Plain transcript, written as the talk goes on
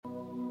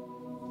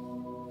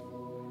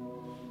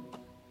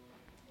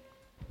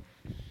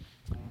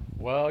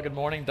Well, good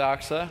morning,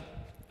 Doxa.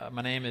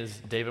 My name is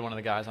David, one of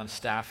the guys on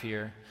staff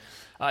here.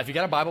 If you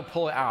got a Bible,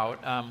 pull it out.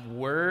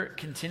 We're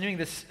continuing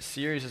this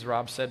series, as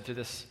Rob said, through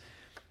this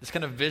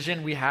kind of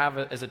vision we have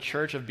as a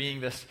church of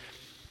being this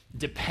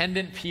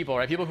dependent people,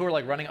 right? People who are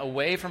like running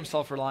away from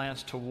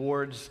self-reliance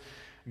towards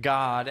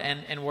God.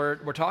 And we're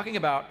talking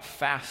about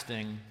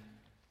fasting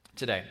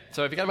today.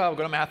 So if you got a Bible,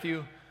 go to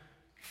Matthew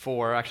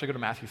 4. Actually, go to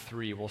Matthew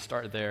 3. We'll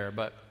start there.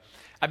 But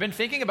I've been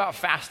thinking about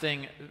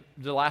fasting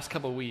the last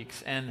couple of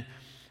weeks, and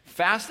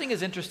fasting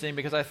is interesting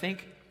because I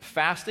think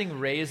fasting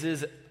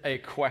raises a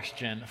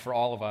question for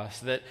all of us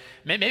that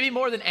maybe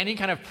more than any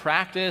kind of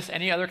practice,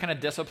 any other kind of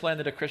discipline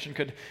that a Christian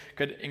could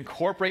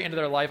incorporate into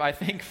their life, I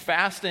think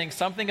fasting,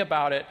 something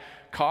about it,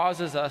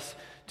 causes us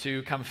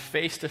to come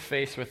face to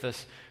face with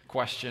this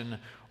question: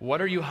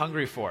 what are you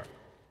hungry for?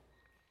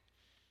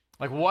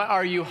 Like, what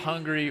are you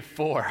hungry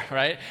for,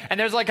 right? And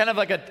there's like kind of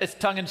like it's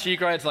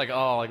tongue-in-cheek, right? It's like,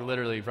 oh, like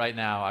literally right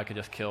now I could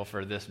just kill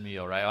for this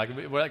meal, right?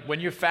 Like when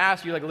you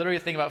fast, you like literally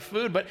think about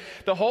food, but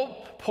the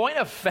whole point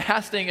of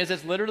fasting is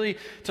it's literally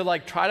to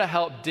like try to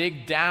help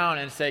dig down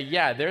and say,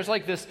 yeah, there's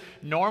like this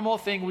normal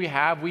thing we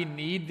have. We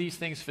need these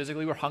things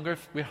physically. We're hungry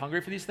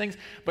for these things,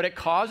 but it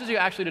causes you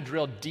actually to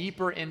drill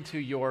deeper into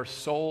your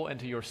soul,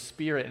 into your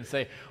spirit, and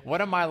say, what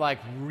am I like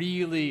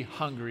really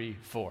hungry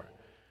for?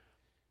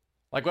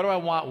 Like, what do I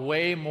want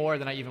way more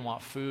than I even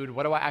want food?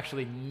 What do I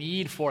actually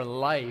need for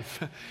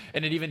life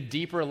in an even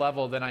deeper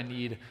level than I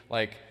need,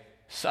 like,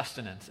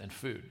 sustenance and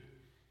food?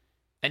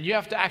 And you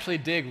have to actually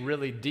dig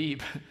really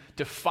deep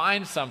to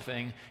find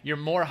something you're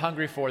more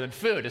hungry for than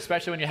food,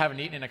 especially when you haven't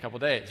eaten in a couple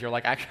days. You're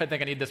like, actually, I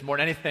think I need this more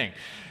than anything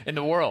in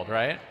the world,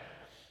 right?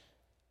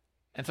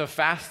 And so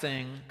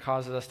fasting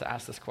causes us to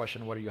ask this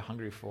question, what are you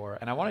hungry for?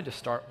 And I wanted to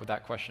start with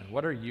that question.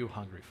 What are you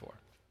hungry for?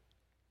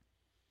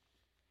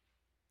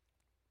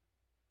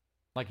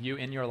 Like you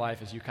in your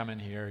life, as you come in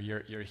here,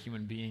 you're a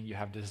human being, you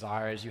have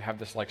desires, you have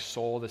this like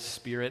soul, this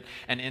spirit,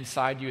 and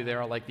inside you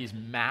there are like these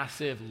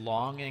massive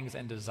longings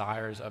and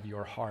desires of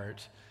your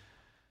heart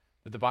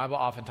that the Bible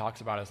often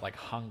talks about as like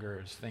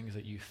hungers, things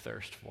that you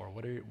thirst for.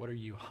 What are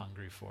you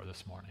hungry for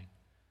this morning?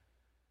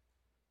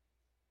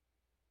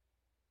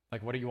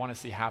 Like, what do you want to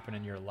see happen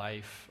in your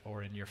life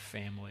or in your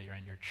family or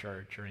in your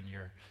church or in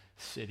your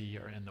city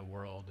or in the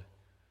world?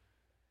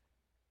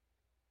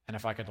 And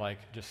if I could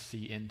like just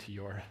see into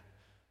your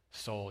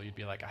soul, you'd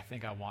be like, I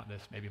think I want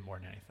this maybe more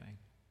than anything.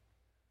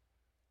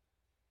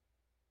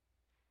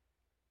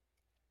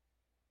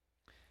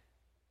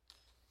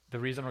 The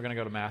reason we're going to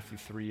go to Matthew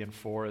 3 and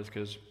 4 is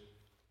because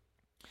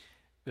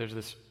there's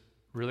this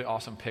really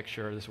awesome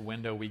picture, this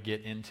window we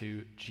get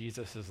into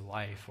Jesus'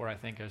 life, where I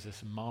think there's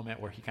this moment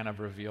where he kind of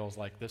reveals,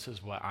 like, this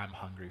is what I'm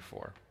hungry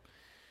for.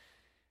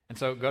 And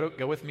so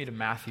go with me to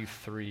Matthew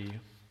 3.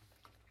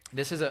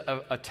 This is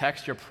a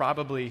text you're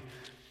probably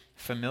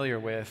familiar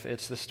with.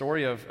 It's the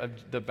story of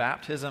the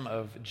baptism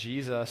of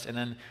Jesus, and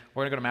then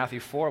we're going to go to Matthew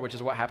 4, which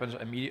is what happens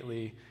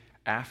immediately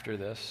after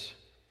this.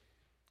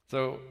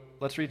 So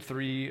let's read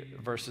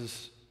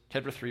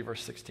chapter 3,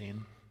 verse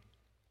 16.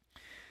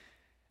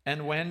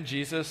 And when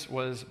Jesus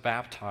was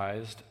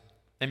baptized,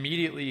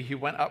 immediately he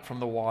went up from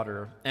the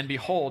water, and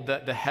behold,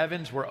 the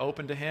heavens were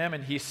opened to him,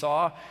 and he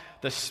saw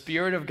the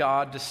Spirit of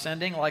God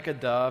descending like a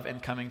dove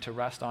and coming to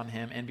rest on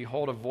him. And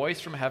behold, a voice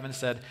from heaven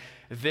said,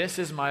 "This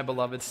is my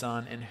beloved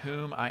Son, in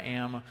whom I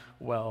am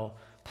well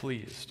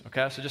pleased."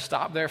 Okay, so just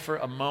stop there for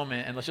a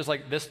moment, and let's just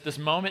like this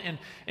moment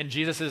in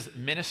Jesus'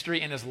 ministry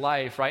in his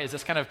life, right, is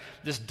this kind of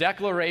this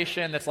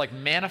declaration that's like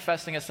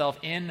manifesting itself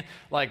in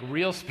like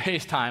real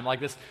space-time, like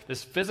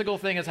this physical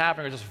thing is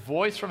happening. There's this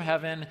voice from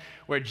heaven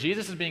where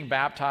Jesus is being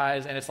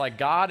baptized, and it's like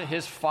God,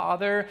 his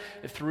Father,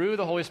 through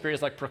the Holy Spirit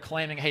is like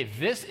proclaiming, hey,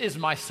 this is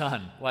my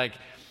Son. Like,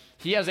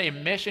 he has a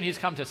mission. He's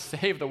come to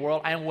save the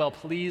world. I am well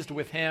pleased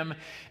with him.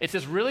 It's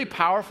this really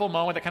powerful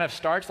moment that kind of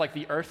starts like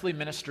the earthly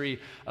ministry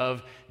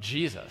of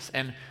Jesus.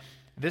 And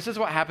this is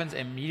what happens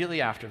immediately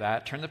after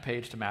that. Turn the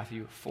page to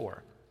Matthew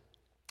 4.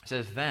 It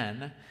says,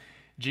 then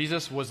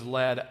Jesus was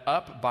led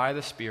up by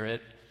the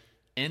Spirit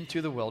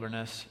into the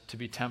wilderness to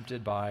be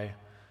tempted by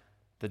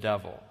the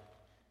devil.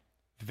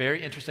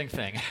 Very interesting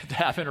thing to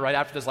happen right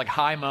after this like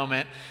high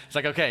moment. It's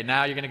like, okay,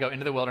 now you're going to go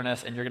into the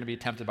wilderness and you're going to be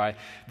tempted by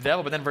the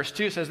devil. But then verse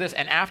 2 says this,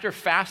 and after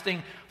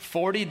fasting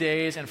 40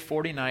 days and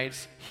 40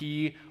 nights,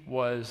 he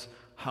was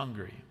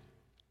hungry.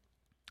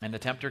 And the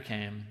tempter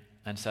came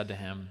and said to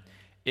him,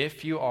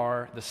 if you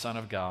are the Son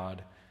of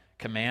God,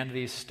 command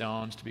these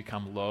stones to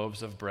become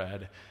loaves of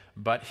bread.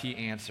 But he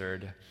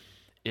answered,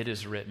 it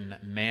is written,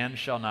 man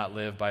shall not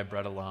live by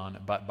bread alone,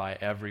 but by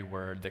every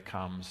word that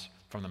comes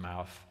from the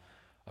mouth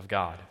of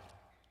God.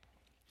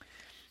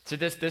 So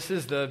this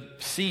is the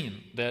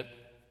scene that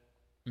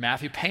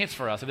Matthew paints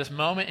for us of this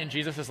moment in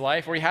Jesus'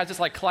 life where he has this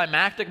like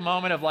climactic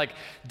moment of like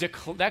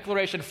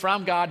declaration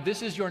from God.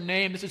 This is your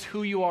name. This is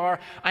who you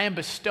are. I am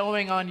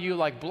bestowing on you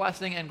like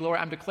blessing and glory.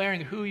 I'm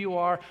declaring who you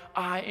are.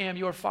 I am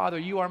your Father.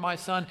 You are my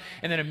Son.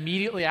 And then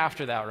immediately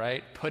after that,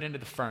 right, put into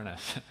the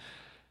furnace.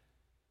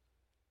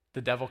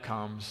 The devil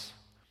comes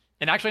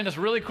And actually in this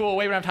really cool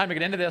way, we don't have time to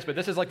get into this, but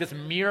this is like this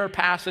mirror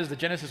passage to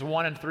Genesis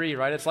 1 and 3,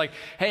 right? It's like,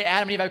 hey,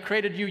 Adam and Eve, I've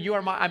created you.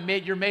 You're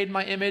made in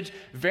my image.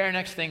 Very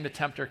next thing, the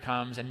tempter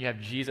comes, and you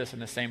have Jesus in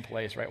the same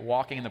place, right?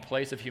 Walking in the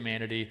place of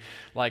humanity,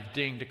 like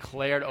being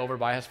declared over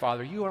by his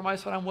Father. You are my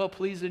son, I'm well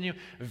pleased in you.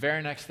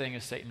 Very next thing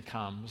is Satan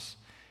comes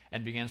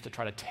and begins to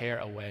try to tear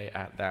away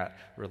at that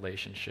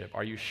relationship.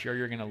 Are you sure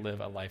you're going to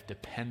live a life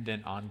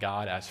dependent on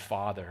God as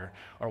Father?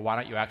 Or why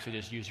don't you actually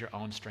just use your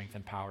own strength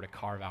and power to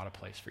carve out a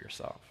place for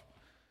yourself?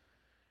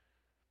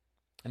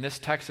 And this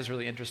text is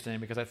really interesting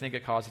because I think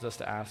it causes us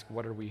to ask,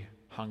 what are we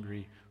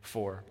hungry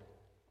for?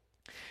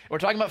 We're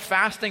talking about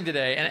fasting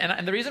today.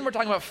 And the reason we're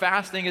talking about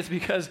fasting is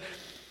because,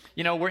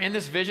 we're in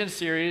this vision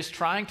series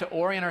trying to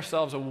orient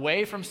ourselves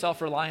away from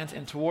self-reliance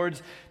and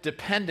towards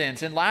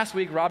dependence. And last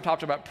week, Rob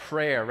talked about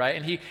prayer, right?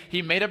 And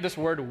he made up this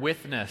word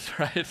witness,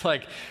 right? It's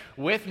like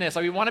witness.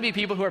 Like we want to be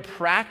people who are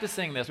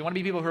practicing this. We want to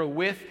be people who are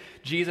with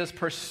Jesus,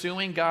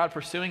 pursuing God,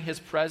 pursuing his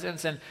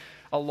presence. And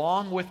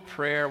along with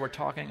prayer, we're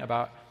talking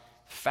about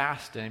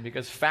fasting,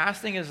 because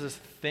fasting is this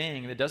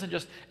thing that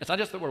it's not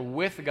just that we're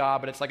with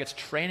God, but it's like it's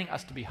training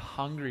us to be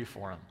hungry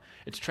for him.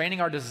 It's training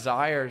our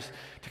desires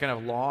to kind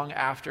of long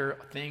after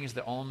things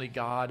that only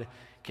God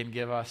can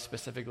give us,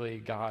 specifically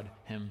God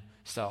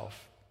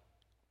himself.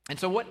 And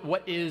so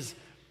what is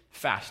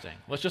fasting?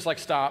 Let's just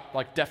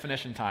stop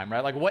definition time,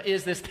 right? What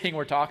is this thing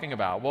we're talking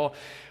about? Well,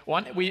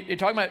 you're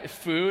talking about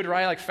food,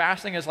 right?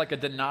 Fasting is a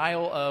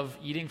denial of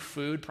eating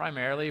food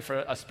primarily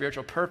for a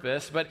spiritual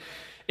purpose, but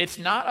it's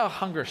not a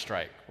hunger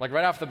strike,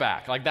 right off the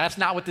back. That's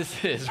not what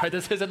this is, right?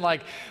 This isn't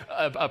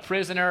a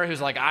prisoner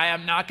who's I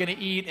am not going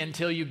to eat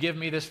until you give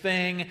me this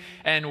thing,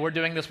 and we're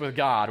doing this with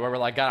God, where we're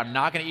God, I'm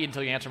not going to eat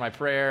until you answer my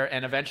prayer,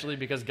 and eventually,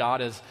 because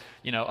God is,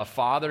 a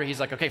father,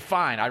 he's okay,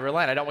 fine, I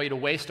relent, I don't want you to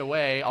waste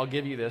away, I'll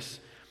give you this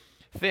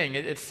thing.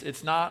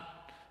 It's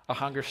not a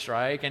hunger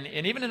strike, and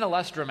even in a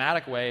less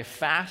dramatic way,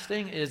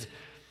 fasting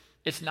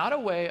it's not a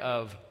way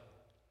of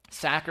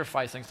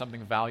sacrificing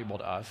something valuable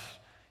to us,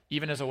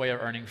 even as a way of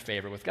earning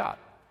favor with God.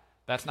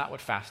 That's not what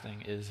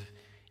fasting is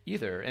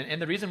either. And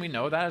the reason we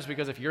know that is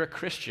because if you're a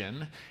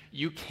Christian,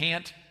 you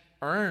can't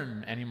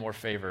earn any more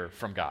favor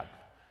from God.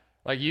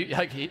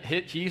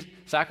 He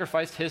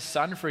sacrificed his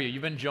son for you.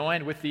 You've been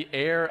joined with the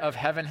heir of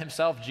heaven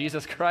himself,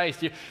 Jesus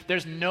Christ.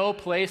 There's no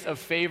place of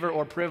favor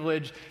or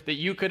privilege that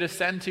you could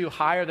ascend to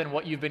higher than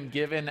what you've been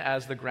given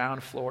as the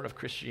ground floor of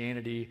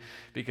Christianity,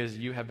 because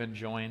you have been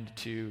joined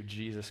to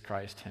Jesus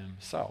Christ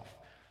himself.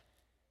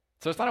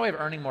 So it's not a way of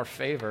earning more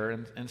favor.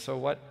 And so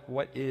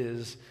what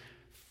is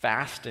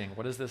fasting?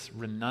 What is this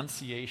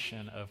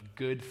renunciation of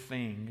good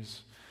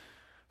things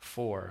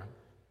for?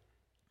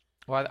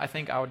 Well, I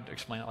think I would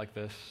explain it like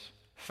this.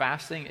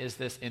 Fasting is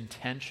this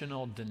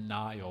intentional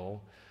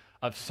denial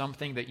of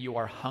something that you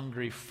are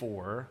hungry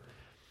for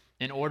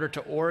in order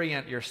to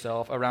orient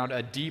yourself around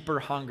a deeper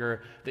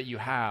hunger that you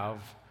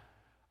have,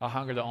 a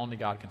hunger that only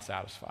God can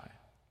satisfy.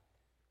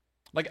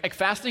 Like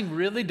fasting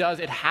really does,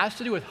 it has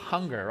to do with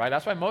hunger, right?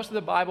 That's why most of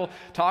the Bible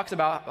talks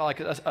about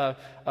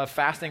a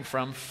fasting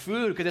from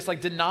food, because it's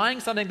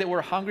denying something that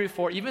we're hungry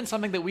for, even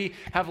something that we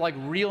have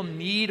real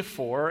need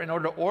for, in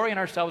order to orient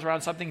ourselves around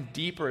something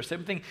deeper,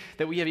 something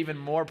that we have even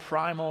more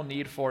primal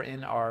need for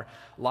in our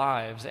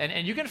lives.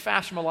 And you can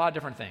fast from a lot of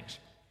different things,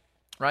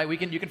 right?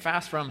 You can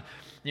fast from,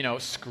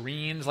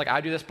 screens. I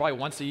do this probably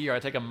once a year. I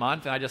take a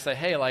month and I just say,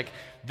 hey,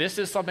 this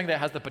is something that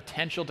has the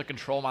potential to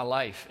control my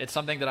life. It's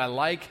something that I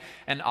like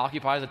and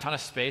occupies a ton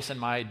of space in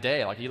my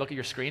day. You look at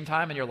your screen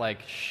time and you're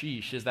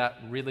sheesh, is that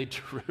really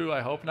true? I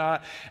hope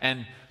not.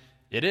 And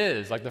it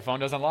is. The phone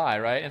doesn't lie,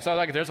 right? And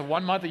so there's a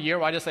 1 month a year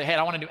where I just say, hey, I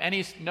don't want to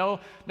do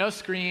no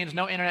screens,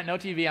 no internet, no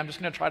TV. I'm just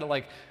going to try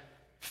to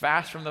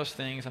fast from those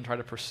things and try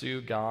to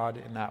pursue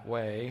God in that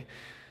way.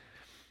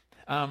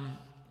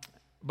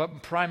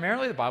 But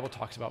primarily the Bible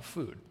talks about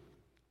food.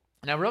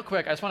 Now, real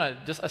quick, I just want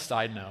to, just a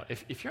side note.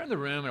 If you're in the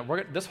room,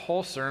 and this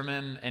whole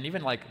sermon, and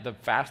even the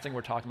fasting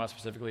we're talking about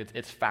specifically,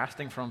 it's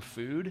fasting from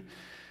food.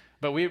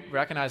 But we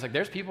recognize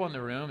there's people in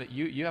the room that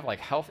you have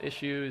health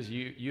issues,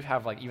 you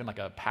have even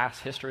a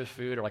past history with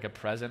food, or a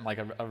present,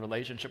 a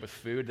relationship with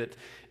food that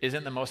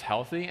isn't the most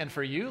healthy. And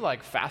for you,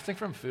 fasting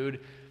from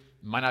food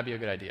might not be a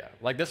good idea.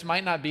 This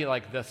might not be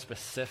the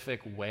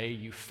specific way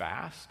you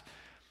fast.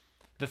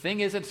 The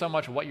thing isn't so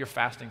much what you're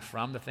fasting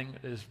from, the thing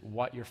is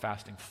what you're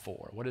fasting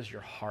for. What is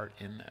your heart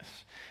in this?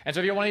 And so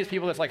if you're one of these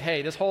people that's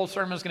hey, this whole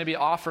sermon is going to be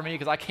off for me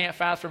because I can't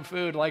fast from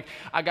food,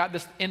 I got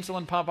this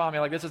insulin pump on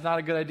me, this is not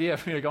a good idea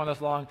for me to go on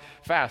this long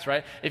fast,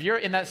 right? If you're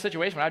in that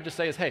situation, what I'd just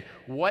say is, hey,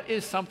 what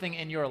is something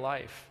in your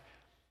life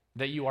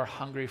that you are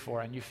hungry for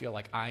and you feel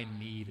I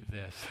need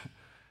this?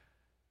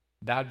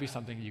 That would be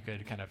something you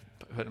could kind of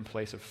put in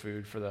place of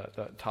food for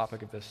the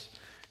topic of this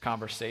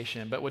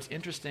conversation. But what's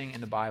interesting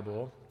in the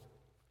Bible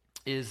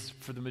is,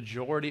 for the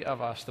majority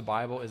of us, the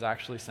Bible is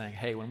actually saying,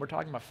 hey, when we're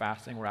talking about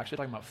fasting, we're actually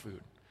talking about food.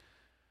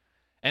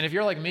 And if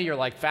you're like me,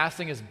 you're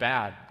fasting is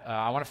bad.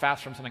 I want to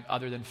fast from something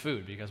other than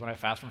food, because when I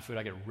fast from food,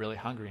 I get really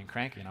hungry and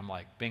cranky, and I'm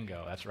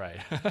bingo, that's right.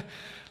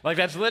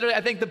 That's literally,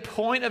 I think, the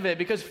point of it,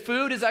 because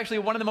food is actually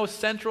one of the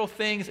most central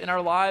things in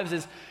our lives.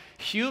 Is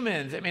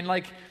Humans, I mean,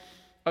 like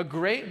a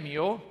great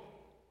meal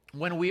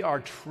when we are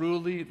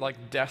truly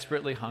like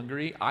desperately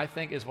hungry, I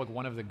think is like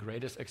one of the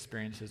greatest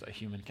experiences a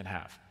human can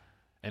have.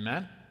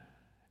 Amen?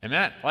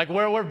 Amen. Like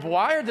we're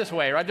wired this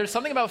way, right? There's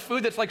something about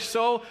food that's like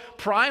so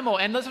primal.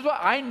 And this is what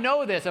I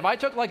know this. If I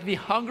took like the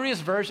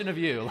hungriest version of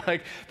you,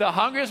 like the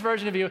hungriest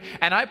version of you,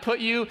 and I put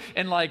you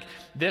in like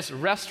this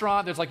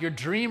restaurant, there's like your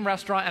dream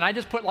restaurant, and I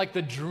just put like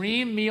the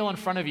dream meal in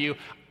front of you,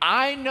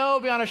 I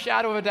know beyond a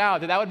shadow of a doubt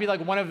that would be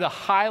like one of the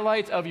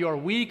highlights of your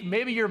week,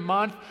 maybe your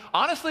month,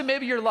 honestly,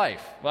 maybe your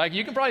life. Like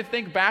you can probably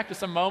think back to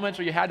some moments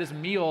where you had this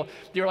meal,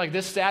 you're like,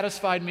 this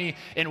satisfied me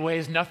in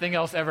ways nothing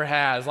else ever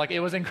has. Like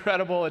it was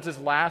incredible. It's this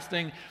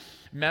lasting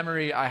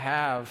memory I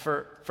have.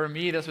 For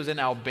me, this was in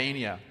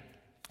Albania.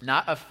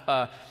 Not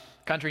a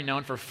country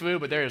known for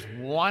food, but there is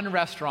one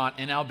restaurant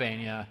in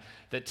Albania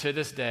that to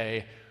this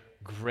day,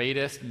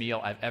 greatest meal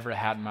I've ever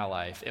had in my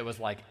life. It was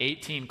like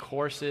 18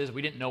 courses.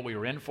 We didn't know what we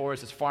were in for.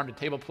 It's this farm to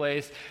table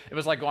place. It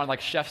was like going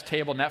like Chef's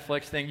Table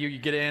Netflix thing. You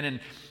get in and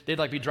they'd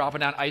like be dropping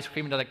down ice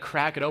cream and they'd like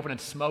crack it open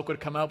and smoke would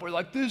come up. We're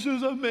like, this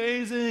is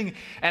amazing.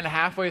 And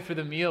halfway through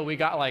the meal, we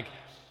got like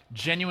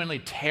genuinely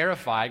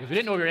terrified because we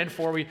didn't know what we were in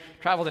for. We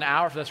traveled an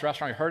hour for this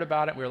restaurant. We heard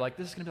about it. We were like,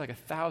 this is going to be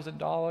like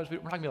 $1,000. We're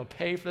not going to be able to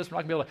pay for this. We're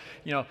not going to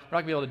be able to, we're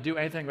not going to be able to do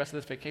anything the rest of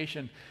this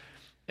vacation.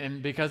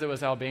 And because it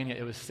was Albania,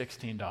 it was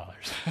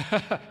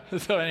 $16.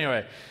 So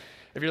anyway,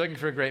 if you're looking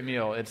for a great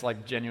meal, it's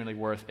like genuinely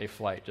worth a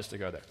flight just to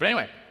go there. But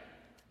anyway,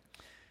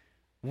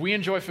 we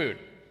enjoy food,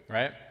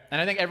 right?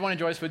 And I think everyone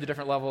enjoys food to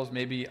different levels.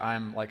 Maybe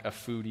I'm like a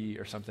foodie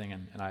or something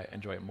and I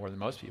enjoy it more than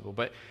most people.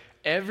 But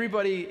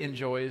everybody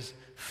enjoys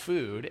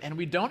food, and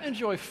we don't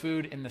enjoy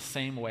food in the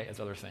same way as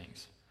other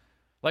things.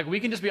 Like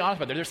we can just be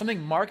honest about it. There's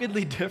something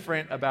markedly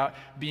different about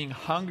being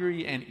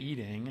hungry and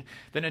eating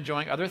than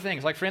enjoying other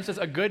things. Like for instance,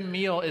 a good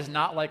meal is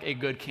not like a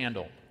good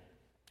candle.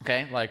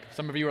 Okay? Like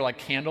some of you are like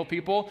candle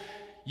people.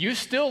 You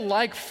still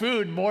like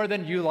food more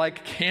than you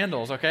like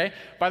candles, okay?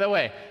 By the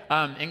way,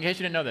 in case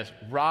you didn't know this,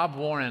 Rob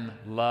Warren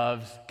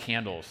loves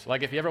candles.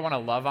 Like if you ever want to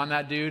love on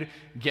that dude,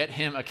 get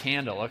him a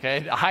candle,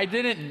 okay? I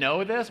didn't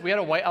know this. We had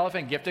a White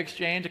Elephant gift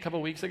exchange a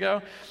couple weeks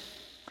ago.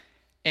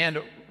 And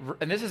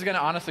this is going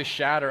to honestly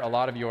shatter a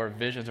lot of your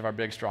visions of our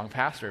big, strong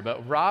pastor.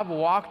 But Rob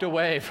walked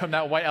away from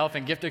that White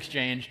Elephant gift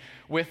exchange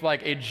with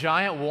like a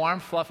giant, warm,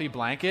 fluffy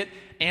blanket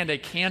and a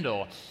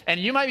candle. And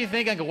you might be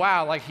thinking,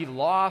 wow, like he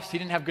lost, he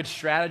didn't have good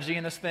strategy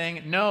in this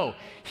thing. No,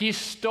 he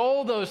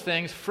stole those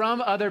things from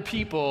other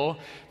people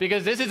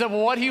because this is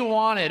what he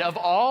wanted. Of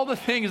all the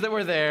things that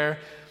were there,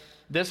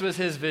 this was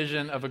his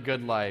vision of a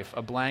good life,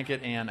 a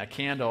blanket and a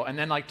candle. And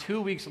then like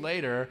 2 weeks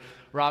later,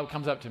 Rob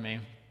comes up to me.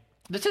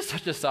 This is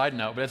such a side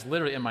note, but it's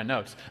literally in my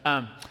notes.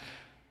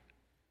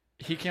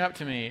 He came up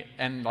to me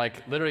and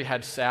like literally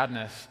had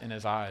sadness in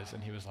his eyes,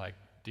 and he was like,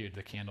 dude,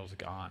 the candle's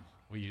gone.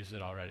 We used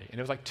it already. And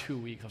it was like 2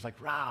 weeks. I was like,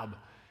 Rob,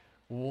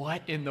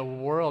 what in the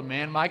world,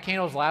 man? My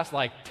candles last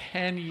like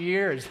 10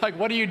 years. Like,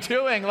 what are you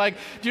doing? Like,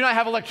 do you not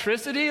have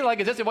electricity? Like,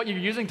 is this what you're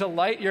using to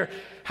light your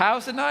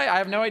house at night? I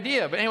have no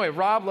idea. But anyway,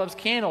 Rob loves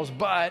candles,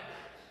 but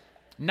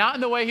not in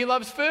the way he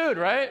loves food,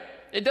 right?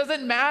 It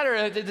doesn't matter.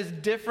 It's a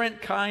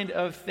different kind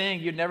of thing.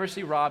 You'd never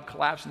see Rob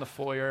collapse in the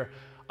foyer,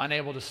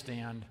 unable to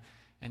stand.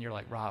 And you're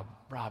like,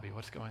 Robbie,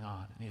 what's going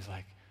on? And he's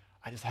like,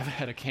 I just haven't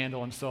had a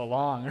candle in so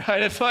long,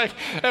 right? It's like,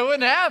 it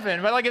wouldn't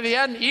happen. But like if he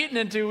hadn't eaten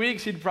in 2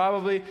 weeks, he'd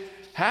probably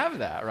have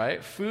that,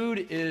 right?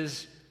 Food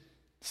is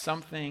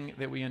something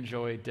that we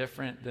enjoy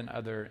different than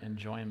other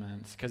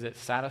enjoyments because it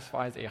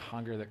satisfies a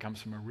hunger that comes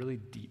from a really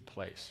deep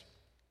place.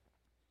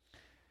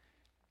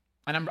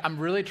 And I'm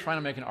really trying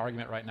to make an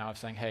argument right now of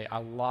saying, hey, a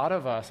lot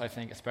of us, I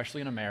think,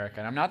 especially in America,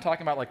 and I'm not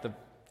talking about like the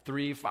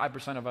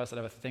 3-5% of us that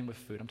have a thing with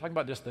food. I'm talking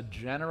about just the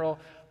general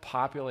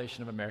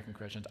population of American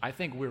Christians. I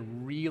think we're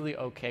really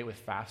okay with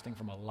fasting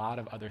from a lot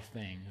of other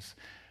things,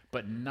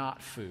 but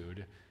not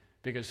food,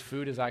 because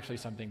food is actually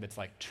something that's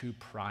like too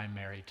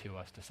primary to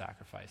us to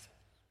sacrifice.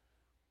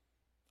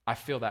 I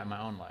feel that in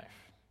my own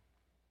life.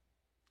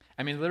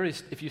 I mean, literally,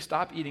 if you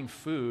stop eating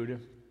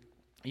food,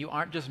 you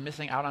aren't just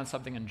missing out on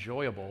something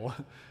enjoyable,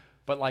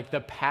 but like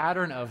the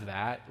pattern of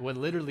that would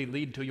literally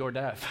lead to your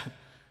death.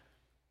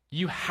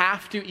 You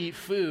have to eat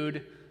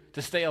food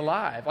to stay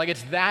alive. Like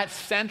it's that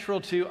central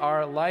to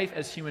our life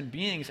as human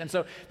beings. And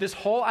so this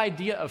whole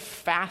idea of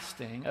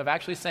fasting, of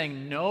actually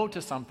saying no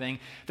to something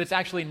that's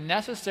actually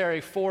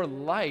necessary for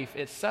life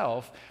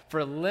itself for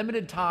a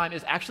limited time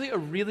is actually a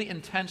really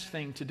intense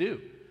thing to do.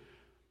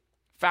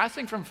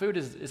 Fasting from food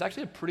is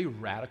actually a pretty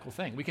radical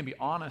thing. We can be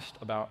honest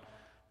about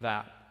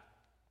that.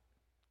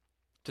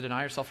 To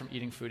deny yourself from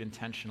eating food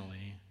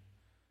intentionally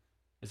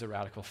is a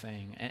radical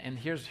thing. And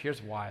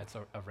here's why it's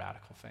a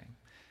radical thing.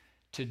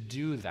 To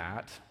do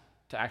that,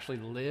 to actually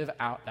live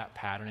out that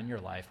pattern in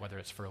your life, whether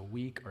it's for a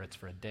week or it's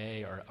for a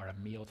day or a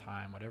meal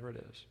time, whatever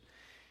it is,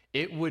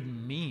 it would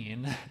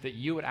mean that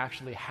you would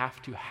actually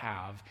have to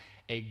have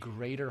a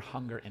greater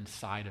hunger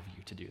inside of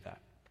you to do that.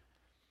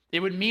 It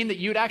would mean that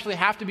you'd actually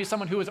have to be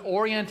someone who was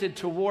oriented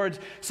towards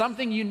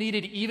something you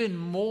needed even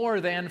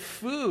more than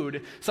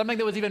food, something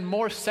that was even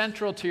more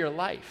central to your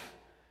life.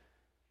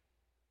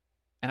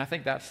 And I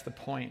think that's the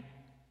point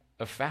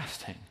of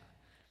fasting.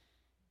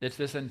 It's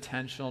this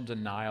intentional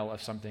denial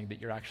of something that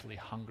you're actually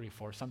hungry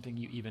for, something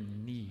you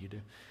even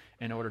need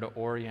in order to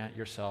orient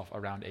yourself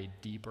around a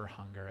deeper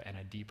hunger and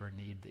a deeper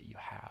need that you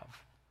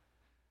have.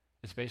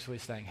 It's basically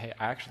saying, hey,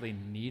 I actually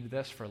need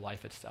this for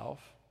life itself,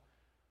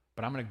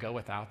 but I'm going to go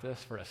without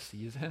this for a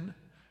season,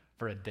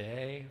 for a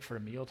day, for a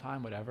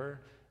mealtime, whatever,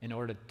 in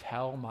order to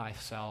tell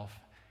myself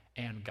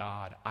and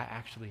God, I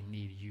actually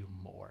need you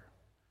more.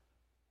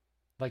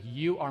 Like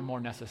you are more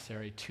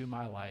necessary to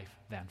my life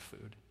than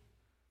food.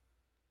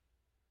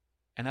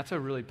 And that's a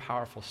really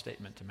powerful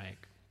statement to make.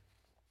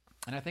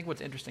 And I think what's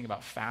interesting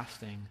about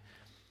fasting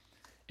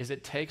is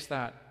it takes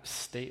that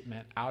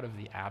statement out of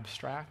the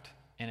abstract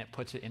and it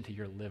puts it into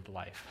your lived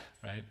life,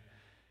 right?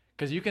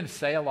 Because you can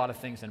say a lot of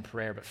things in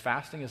prayer, but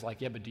fasting is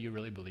like, yeah, but do you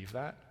really believe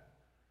that?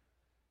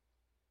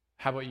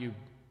 How about you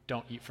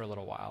don't eat for a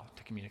little while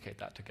to communicate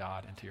that to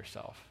God and to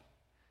yourself?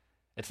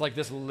 It's like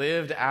this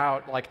lived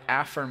out like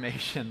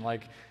affirmation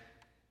like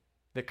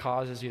that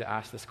causes you to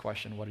ask this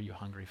question, what are you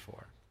hungry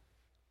for?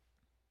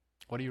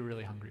 What are you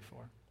really hungry for?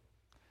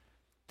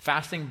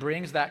 Fasting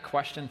brings that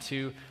question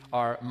to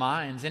our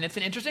minds, and it's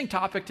an interesting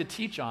topic to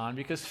teach on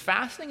because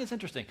fasting is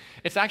interesting.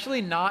 It's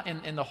actually not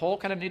in the whole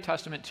kind of New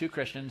Testament to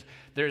Christians,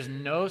 there's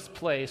no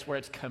place where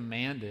it's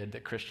commanded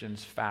that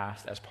Christians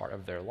fast as part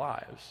of their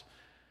lives.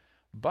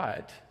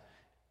 But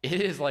it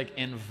is like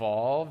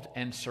involved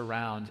and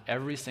surrounds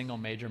every single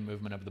major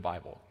movement of the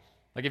Bible.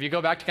 Like if you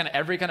go back to kind of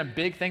every kind of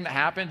big thing that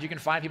happens, you can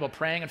find people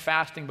praying and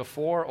fasting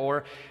before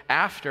or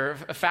after.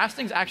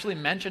 Fasting is actually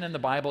mentioned in the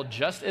Bible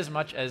just as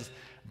much as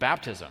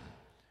baptism,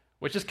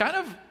 which is kind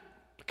of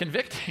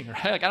convicting,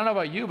 right? Like I don't know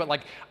about you, but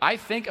like I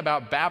think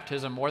about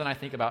baptism more than I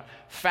think about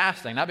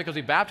fasting. Not because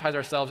we baptize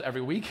ourselves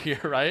every week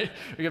here, right?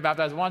 We get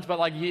baptized once, but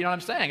like you know what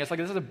I'm saying? It's like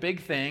this is a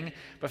big thing,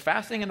 but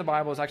fasting in the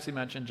Bible is actually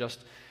mentioned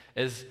just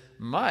as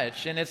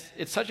much. And it's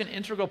such an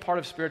integral part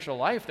of spiritual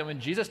life that when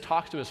Jesus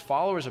talks to his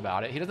followers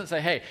about it, he doesn't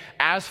say, hey,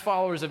 as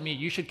followers of me,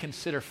 you should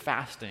consider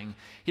fasting.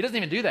 He doesn't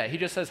even do that. He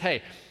just says,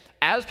 hey,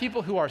 as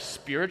people who are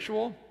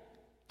spiritual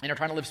and are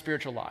trying to live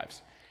spiritual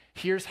lives,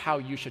 here's how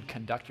you should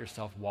conduct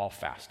yourself while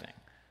fasting.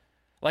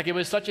 Like it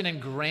was such an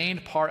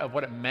ingrained part of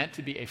what it meant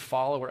to be a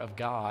follower of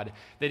God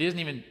that he doesn't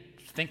even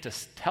think to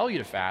tell you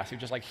to fast. He's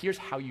just like, here's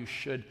how you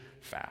should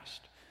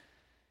fast.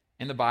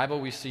 In the Bible,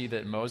 we see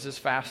that Moses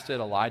fasted,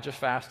 Elijah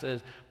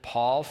fasted,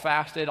 Paul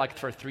fasted like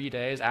for 3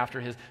 days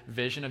after his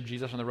vision of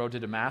Jesus on the road to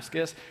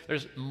Damascus.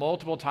 There's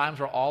multiple times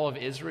where all of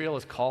Israel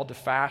is called to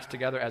fast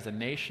together as a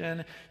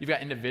nation. You've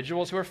got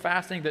individuals who are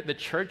fasting. The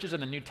churches in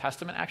the New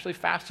Testament actually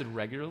fasted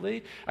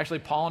regularly. Actually,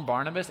 Paul and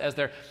Barnabas, as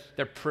they're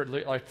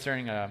like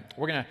saying,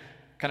 we're going to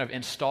kind of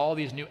install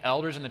these new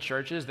elders in the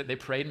churches, that they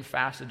prayed and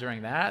fasted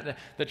during that.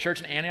 The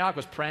church in Antioch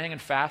was praying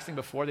and fasting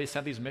before they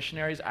sent these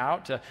missionaries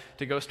out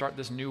to go start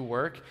this new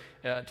work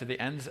to the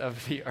ends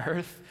of the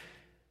earth.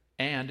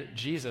 And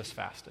Jesus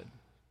fasted.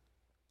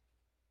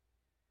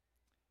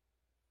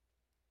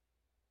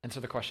 And so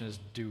the question is,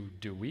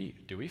 do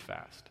we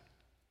fast?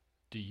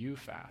 Do you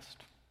fast?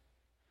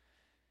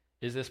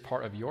 Is this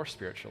part of your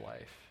spiritual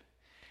life?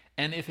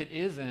 And if it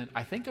isn't,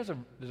 I think there's a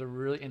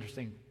really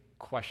interesting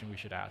question we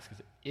should ask is,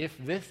 if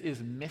this is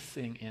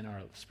missing in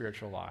our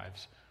spiritual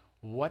lives,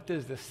 what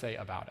does this say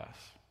about us?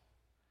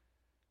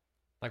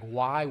 Like,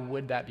 why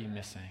would that be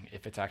missing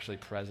if it's actually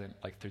present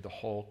like through the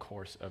whole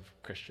course of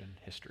Christian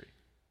history?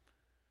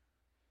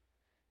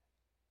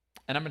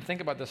 And I'm going to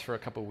think about this for a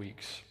couple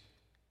weeks.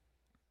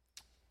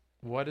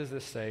 What does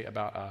this say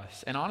about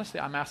us? And honestly,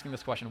 I'm asking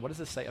this question, what does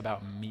this say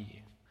about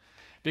me?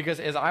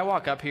 Because as I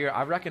walk up here,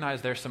 I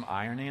recognize there's some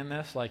irony in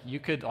this. Like you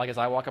could, like as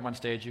I walk up on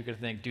stage, you could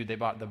think, dude, they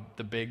brought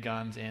the big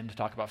guns in to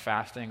talk about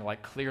fasting.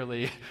 Like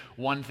clearly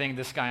one thing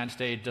this guy on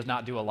stage does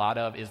not do a lot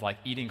of is like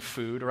eating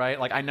food, right?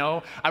 Like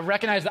I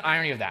recognize the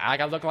irony of that.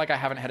 Like I look like I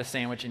haven't had a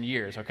sandwich in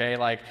years, okay?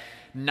 Like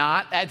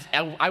not,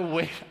 I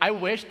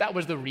wish that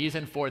was the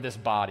reason for this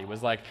body,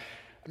 was like,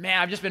 man,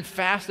 I've just been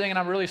fasting and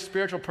I'm a really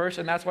spiritual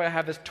person. That's why I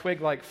have this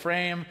twig-like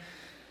frame.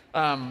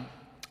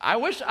 I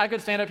wish I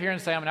could stand up here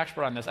and say I'm an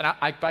expert on this, and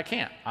I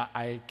can't.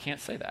 I can't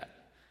say that.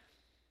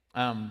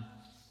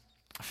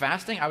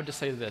 Fasting, I would just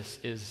say this,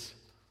 is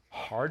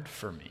hard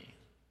for me.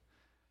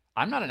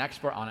 I'm not an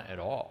expert on it at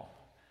all.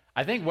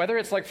 I think whether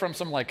it's like from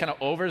some like kind of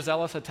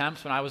overzealous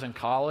attempts when I was in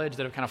college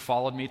that have kind of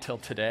followed me till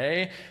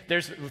today,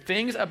 there's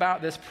things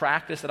about this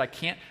practice that I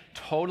can't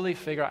totally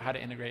figure out how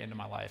to integrate into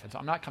my life. And so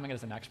I'm not coming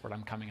as an expert,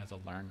 I'm coming as a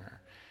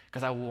learner.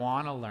 Because I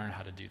want to learn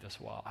how to do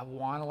this well. I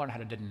want to learn how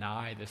to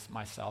deny this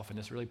myself in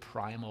this really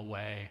primal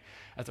way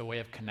as a way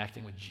of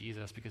connecting with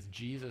Jesus, because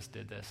Jesus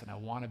did this and I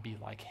want to be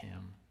like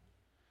him.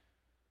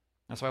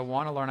 And so I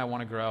want to learn, I want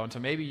to grow. And so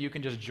maybe you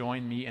can just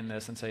join me in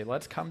this and say,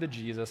 let's come to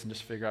Jesus and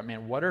just figure out,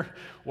 man, what are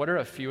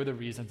a few of the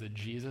reasons that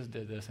Jesus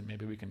did this, and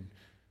maybe we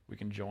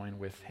can join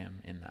with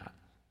him in that.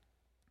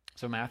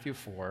 So Matthew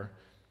 4,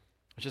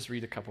 let's just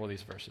read a couple of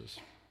these verses.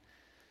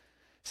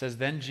 It says,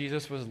 then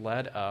Jesus was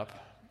led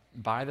up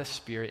by the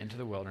Spirit into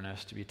the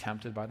wilderness to be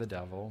tempted by the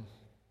devil.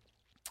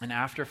 And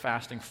after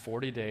fasting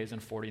 40 days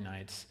and 40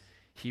 nights,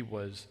 he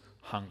was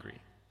hungry.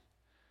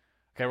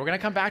 Okay, we're going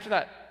to come back to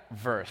that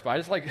verse, but I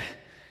just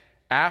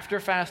after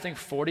fasting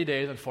 40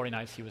 days and 40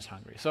 nights, he was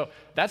hungry. So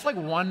that's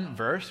one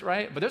verse,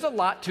 right? But there's a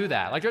lot to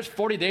that. There's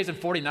 40 days and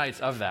 40 nights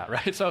of that,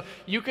 right? So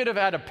you could have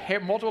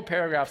had multiple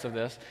paragraphs of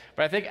this,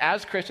 but I think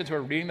as Christians who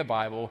are reading the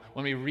Bible,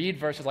 when we read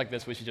verses like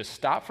this, we should just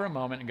stop for a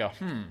moment and go,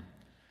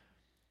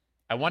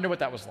 I wonder what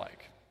that was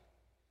like.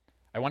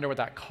 I wonder what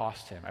that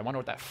cost him. I wonder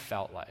what that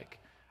felt like.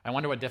 I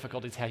wonder what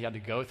difficulties he had to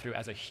go through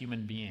as a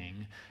human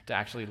being to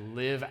actually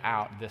live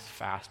out this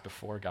fast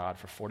before God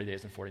for 40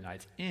 days and 40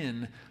 nights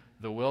in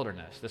the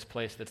wilderness, this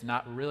place that's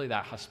not really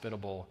that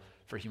hospitable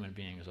for human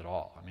beings at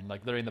all. I mean,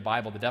 literally in the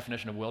Bible, the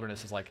definition of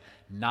wilderness is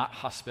not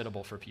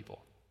hospitable for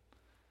people.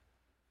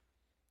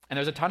 And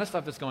there's a ton of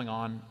stuff that's going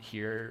on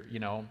here,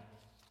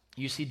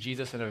 You see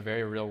Jesus in a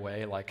very real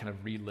way, kind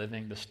of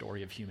reliving the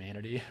story of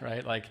humanity,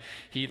 right?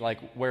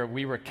 Where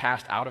we were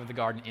cast out of the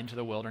garden into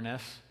the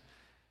wilderness,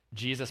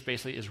 Jesus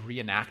basically is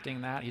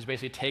reenacting that. He's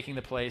basically taking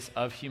the place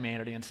of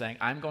humanity and saying,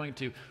 I'm going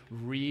to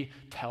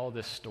retell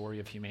this story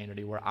of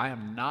humanity where I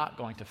am not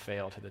going to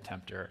fail to the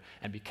tempter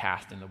and be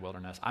cast in the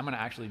wilderness. I'm going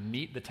to actually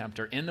meet the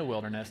tempter in the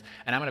wilderness,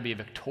 and I'm going to be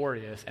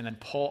victorious and then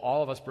pull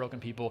all of us broken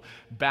people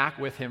back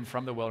with him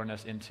from the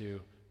wilderness into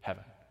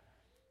heaven.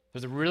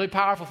 There's a really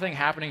powerful thing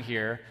happening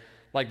here,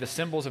 the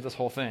symbols of this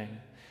whole thing.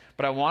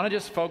 But I want to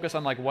just focus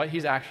on what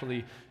he's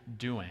actually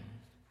doing.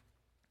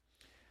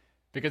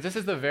 Because this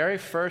is the very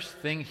first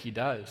thing he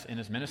does in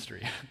his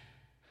ministry.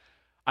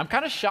 I'm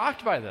kind of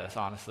shocked by this,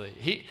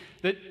 honestly.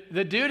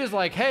 The dude is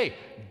hey,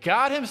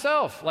 God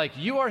himself,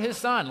 you are his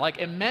son.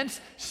 Immense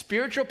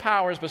spiritual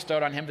power is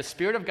bestowed on him. The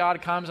Spirit of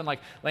God comes and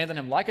lands on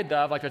him like a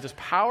dove. There's this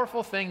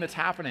powerful thing that's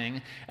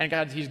happening.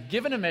 And he's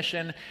given a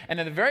mission. And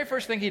then the very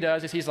first thing he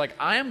does is he's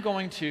I am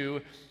going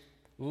to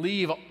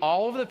leave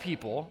all of the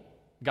people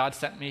God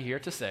sent me here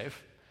to save.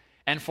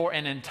 And for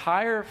an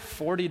entire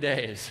 40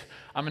 days,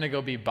 I'm going to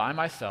go be by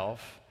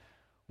myself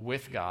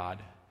with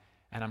God,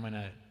 and I'm going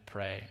to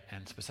pray,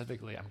 and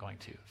specifically, I'm going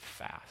to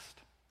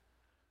fast.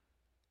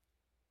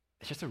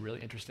 It's just a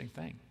really interesting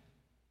thing.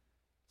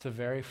 It's the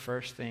very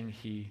first thing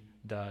he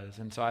does.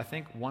 And so I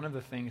think one of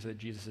the things that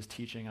Jesus is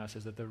teaching us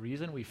is that the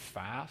reason we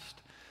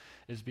fast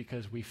is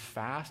because we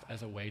fast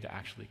as a way to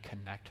actually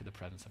connect to the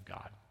presence of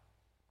God.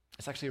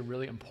 It's actually a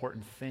really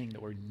important thing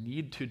that we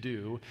need to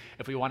do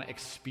if we want to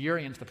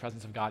experience the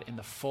presence of God in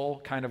the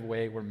full kind of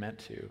way we're meant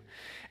to.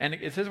 And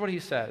this is what he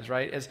says,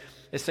 right? As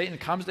Satan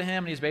comes to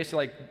him and he's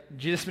basically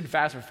Jesus has been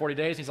fasting for 40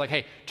 days. And he's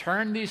hey,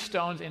 turn these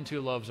stones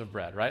into loaves of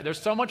bread, right? There's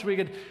so much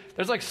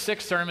there's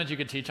 6 sermons you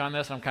could teach on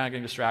this. And I'm kind of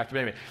getting distracted.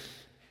 But anyway,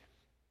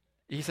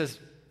 he says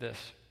this.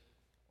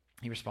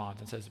 He responds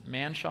and says,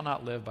 man shall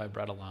not live by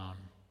bread alone,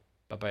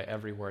 but by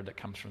every word that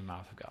comes from the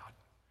mouth of God.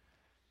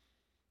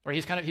 Or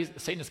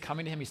Satan is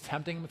coming to him, he's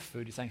tempting him with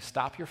food, he's saying,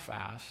 stop your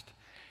fast.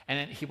 And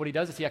then what he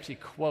does is he actually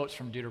quotes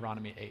from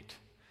Deuteronomy 8.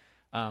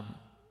 And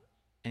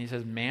he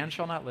says, man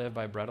shall not live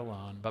by bread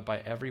alone, but by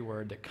every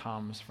word that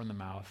comes from the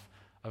mouth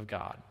of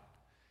God.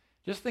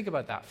 Just think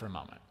about that for a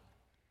moment.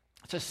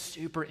 It's a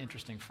super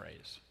interesting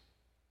phrase.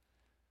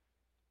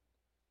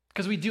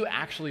 Because we do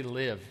actually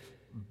live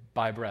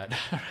by bread,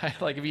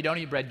 right? If you don't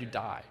eat bread, you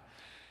die.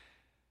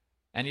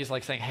 And he's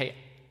saying, hey,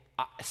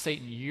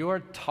 Satan,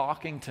 you're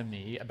talking to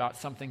me about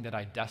something that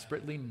I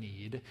desperately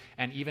need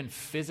and even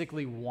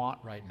physically want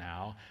right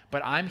now,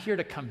 but I'm here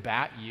to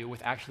combat you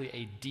with actually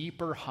a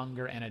deeper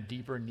hunger and a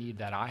deeper need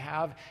that I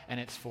have, and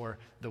it's for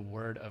the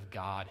Word of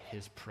God,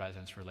 his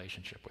presence,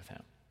 relationship with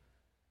him.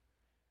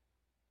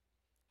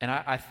 And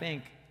I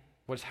think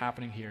what's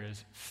happening here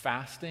is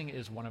fasting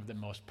is one of the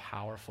most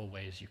powerful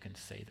ways you can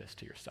say this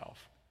to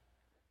yourself.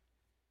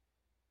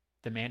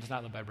 The man does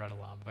not live by bread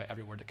alone, but by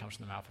every word that comes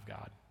from the mouth of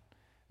God.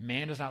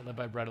 Man does not live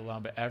by bread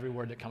alone, but every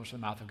word that comes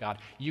from the mouth of God.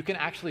 You can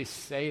actually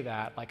say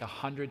that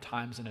 100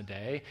 times in a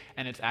day,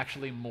 and it's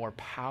actually more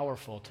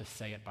powerful to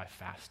say it by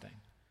fasting.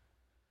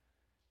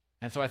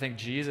 And so I think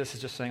Jesus is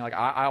just saying,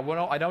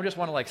 I don't just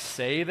want to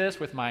say this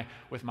with my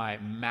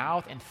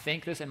mouth and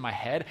think this in my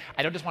head.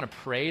 I don't just want to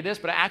pray this,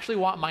 but I actually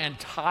want my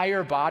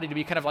entire body to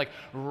be kind of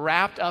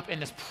wrapped up in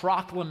this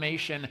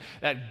proclamation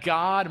that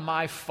God,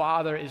 my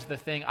Father, is the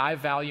thing I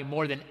value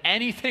more than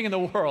anything in the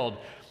world.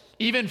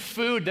 Even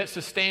food that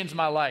sustains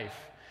my life.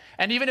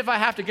 And even if I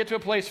have to get to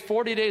a place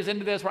 40 days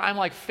into this where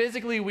I'm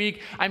physically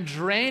weak, I'm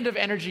drained of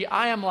energy,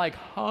 I am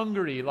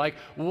hungry.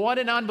 What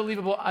an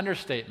unbelievable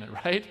understatement,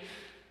 right?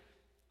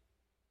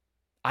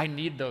 I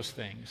need those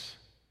things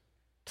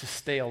to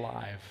stay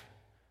alive.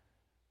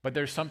 But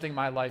there's something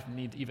my life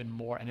needs even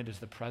more, and it is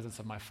the presence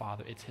of my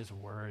Father. It's his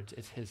words,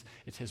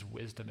 it's his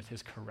wisdom, it's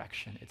his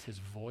correction, it's his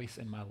voice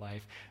in my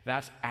life.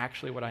 That's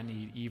actually what I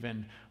need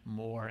even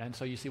more. And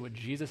so you see what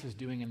Jesus is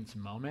doing in this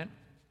moment,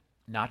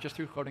 not just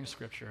through quoting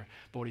scripture,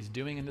 but what he's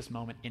doing in this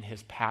moment in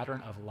his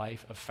pattern of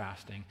life of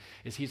fasting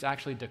is he's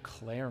actually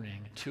declaring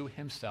to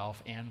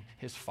himself and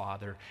his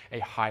Father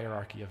a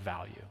hierarchy of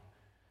value.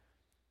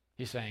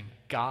 He's saying,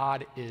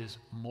 God is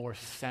more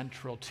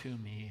central to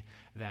me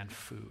than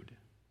food.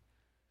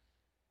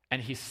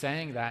 And he's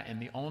saying that in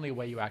the only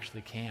way you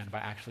actually can, by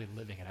actually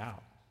living it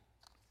out.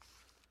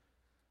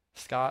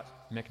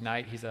 Scott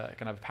McKnight, he's a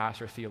kind of a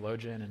pastor,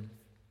 theologian, and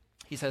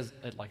he says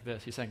it like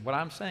this. He's saying, what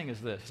I'm saying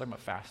is this. He's talking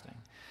about fasting.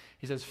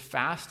 He says,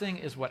 fasting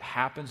is what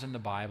happens in the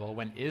Bible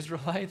when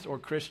Israelites or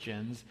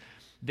Christians,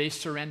 they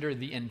surrender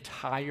the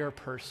entire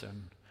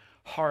person,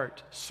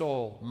 heart,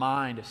 soul,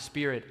 mind,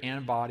 spirit,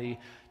 and body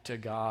to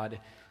God.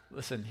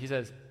 Listen, he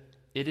says,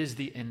 it is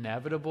the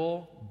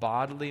inevitable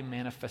bodily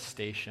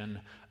manifestation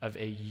of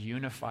a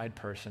unified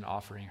person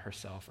offering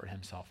herself or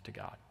himself to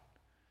God.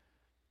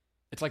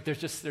 It's like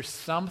there's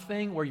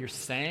something where you're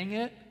saying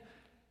it,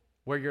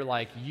 where you're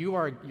like,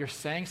 you're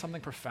saying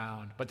something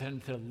profound, but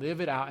then to live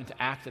it out and to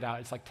act it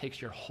out, it's like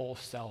takes your whole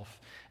self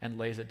and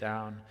lays it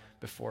down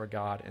before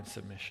God in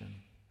submission.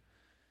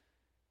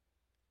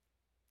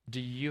 Do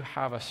you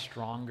have a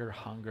stronger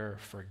hunger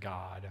for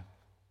God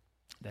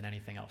than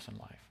anything else in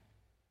life?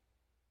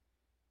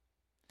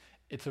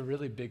 It's a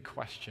really big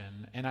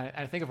question. And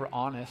I think if we're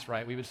honest,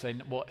 right, we would say,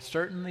 well,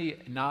 certainly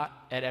not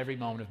at every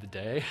moment of the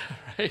day,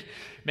 right?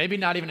 Maybe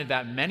not even at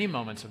that many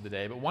moments of the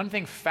day. But one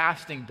thing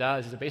fasting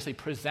does is it basically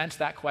presents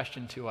that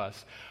question to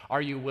us.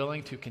 Are you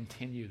willing to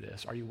continue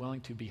this? Are you willing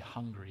to be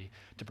hungry,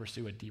 to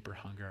pursue a deeper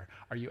hunger?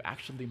 Are you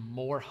actually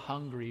more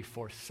hungry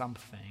for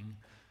something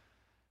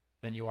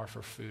than you are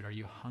for food? Are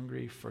you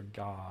hungry for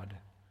God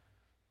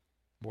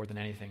more than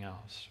anything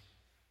else?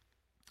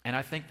 And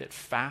I think that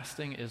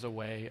fasting is a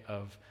way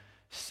of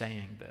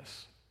saying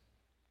this.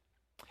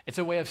 It's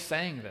a way of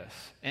saying this.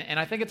 And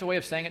I think it's a way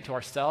of saying it to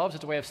ourselves.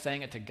 It's a way of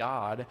saying it to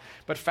God.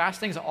 But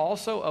fasting is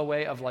also a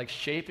way of like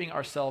shaping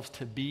ourselves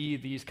to be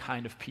these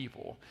kind of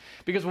people.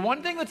 Because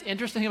one thing that's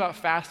interesting about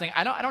fasting,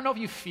 I don't know if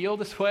you feel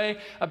this way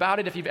about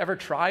it, if you've ever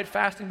tried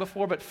fasting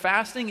before, but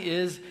fasting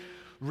is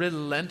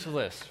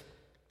relentless.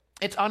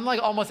 It's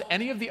unlike almost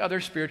any of the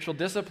other spiritual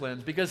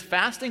disciplines because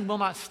fasting will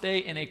not stay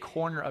in a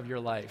corner of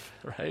your life,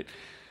 right?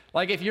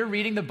 Like if you're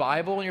reading the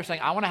Bible and you're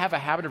saying, I want to have a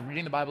habit of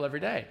reading the Bible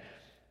every day,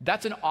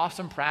 that's an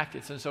awesome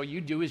practice. And so what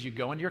you do is you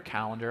go into your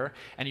calendar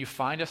and you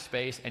find a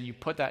space and you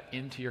put that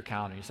into your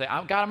calendar. You say,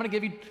 God, I'm going to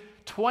give you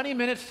 20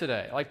 minutes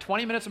today. Like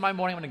 20 minutes of my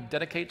morning I'm going to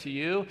dedicate to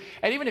you.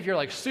 And even if you're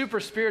like super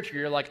spiritual,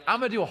 you're like,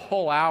 I'm going to do a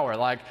whole hour.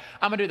 Like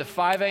I'm going to do the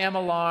 5 a.m.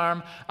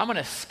 alarm. I'm going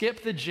to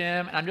skip the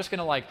gym. And I'm just going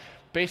to like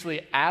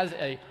basically as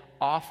a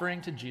offering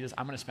to Jesus,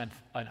 I'm going to spend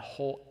a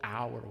whole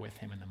hour with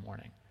him in the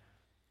morning.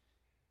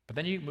 But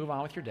then you move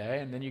on with your day,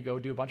 and then you go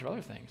do a bunch of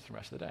other things the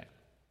rest of the day.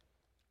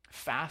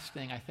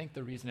 Fasting, I think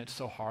the reason it's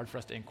so hard for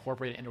us to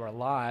incorporate it into our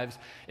lives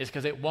is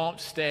because it won't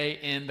stay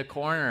in the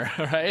corner,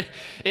 right?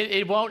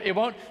 It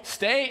won't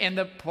stay in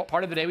the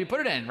part of the day we put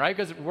it in, right?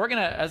 Because we're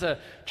going to, as a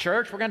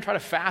church, we're going to try to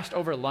fast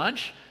over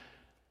lunch,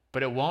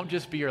 but it won't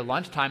just be your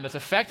lunchtime that's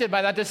affected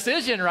by that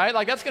decision, right?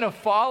 Like that's going to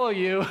follow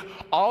you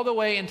all the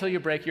way until you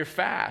break your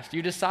fast.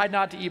 You decide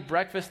not to eat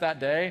breakfast that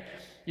day.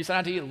 You decide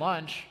not to eat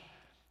lunch.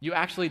 You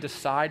actually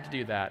decide to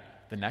do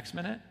that the next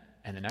minute,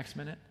 and the next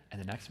minute, and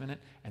the next minute,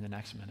 and the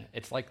next minute.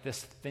 It's like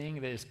this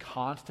thing that is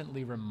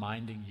constantly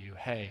reminding you,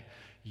 hey,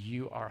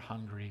 you are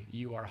hungry,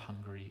 you are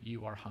hungry,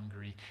 you are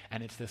hungry.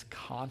 And it's this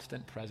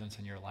constant presence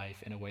in your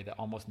life in a way that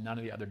almost none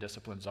of the other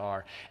disciplines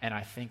are. And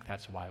I think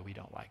that's why we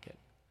don't like it.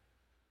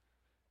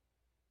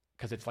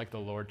 Because it's like the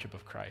lordship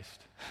of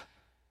Christ.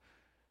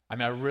 I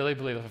mean, I really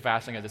believe that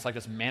fasting is, it's like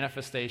this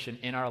manifestation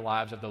in our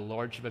lives of the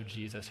lordship of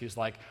Jesus, who's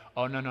like,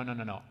 oh,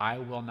 no. I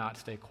will not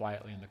stay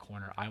quietly in the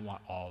corner. I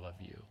want all of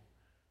you.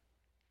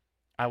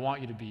 I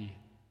want you to be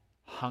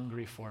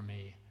hungry for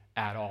me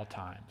at all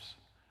times.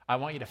 I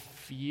want you to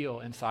feel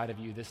inside of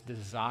you this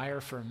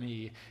desire for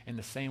me in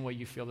the same way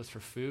you feel this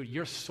for food.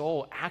 Your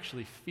soul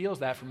actually feels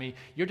that for me.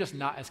 You're just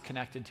not as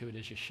connected to it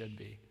as you should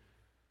be.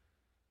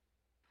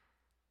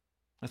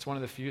 That's one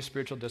of the few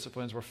spiritual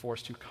disciplines we're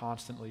forced to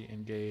constantly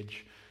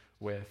engage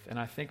with. And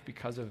I think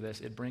because of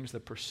this, it brings the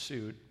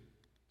pursuit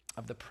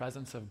of the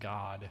presence of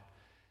God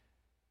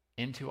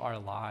into our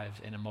lives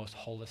in a most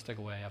holistic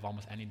way of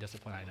almost any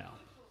discipline I know.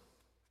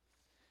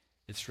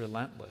 It's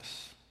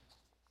relentless.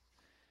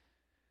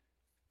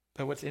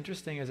 But what's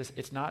interesting is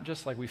it's not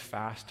just like we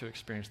fast to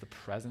experience the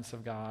presence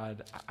of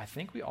God. I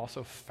think we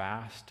also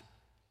fast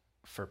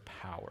for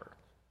power.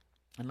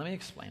 And let me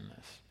explain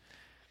this.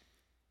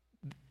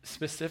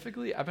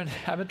 Specifically, I've been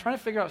trying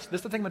to figure out, this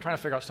is the thing I've been trying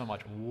to figure out so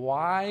much.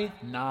 Why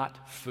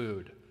not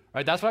food?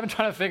 Right? That's what I've been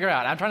trying to figure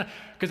out.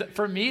 Because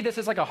for me, this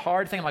is like a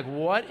hard thing. I'm like,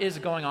 what is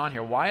going on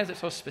here? Why is it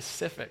so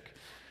specific?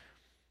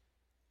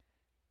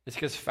 It's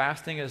because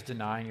fasting is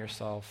denying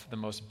yourself the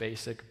most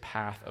basic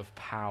path of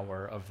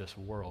power of this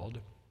world,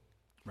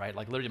 right?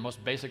 Like literally the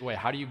most basic way.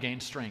 How do you gain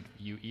strength?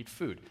 You eat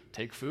food.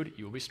 Take food,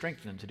 you will be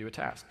strengthened to do a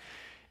task.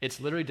 It's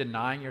literally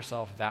denying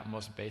yourself that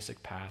most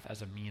basic path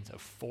as a means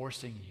of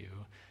forcing you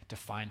to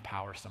find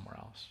power somewhere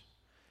else.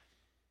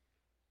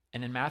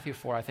 And in Matthew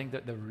 4, I think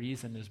that the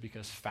reason is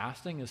because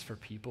fasting is for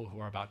people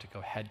who are about to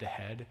go head to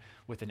head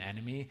with an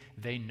enemy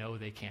they know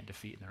they can't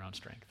defeat in their own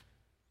strength.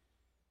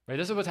 Right?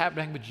 This is what's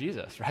happening with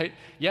Jesus, right?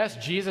 Yes,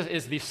 Jesus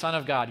is the Son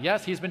of God.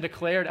 Yes, he's been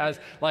declared as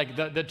like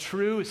the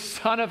true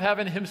Son of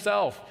heaven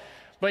himself.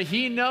 But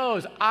he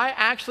knows I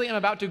actually am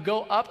about to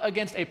go up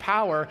against a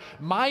power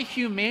my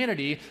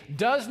humanity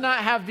does not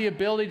have the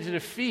ability to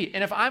defeat.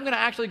 And if I'm going to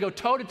actually go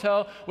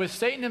toe-to-toe with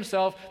Satan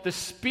himself, the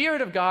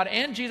Spirit of God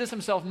and Jesus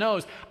himself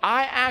knows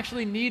I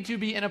actually need to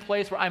be in a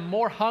place where I'm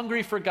more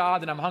hungry for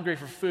God than I'm hungry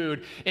for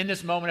food in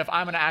this moment if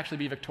I'm going to actually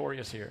be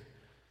victorious here.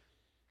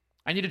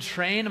 I need to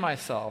train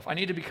myself. I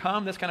need to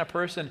become this kind of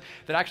person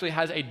that actually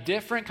has a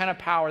different kind of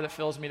power that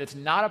fills me, that's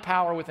not a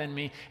power within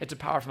me, it's a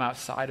power from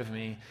outside of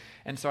me.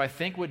 And so I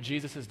think what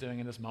Jesus is doing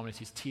in this moment is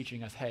he's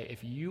teaching us, hey,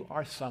 if you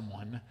are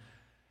someone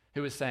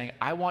who is saying,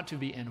 I want to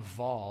be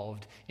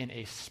involved in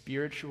a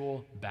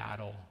spiritual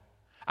battle,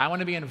 I want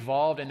to be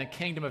involved in the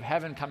kingdom of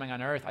heaven coming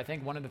on earth, I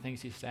think one of the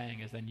things he's saying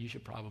is then you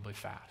should probably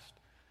fast.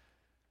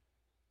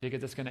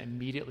 Because it's going to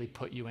immediately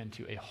put you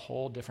into a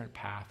whole different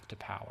path to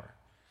power.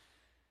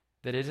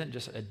 That isn't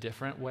just a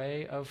different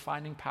way of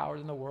finding power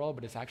in the world,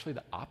 but it's actually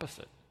the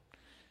opposite.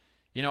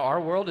 You know,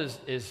 our world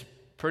is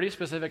pretty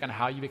specific on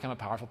how you become a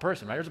powerful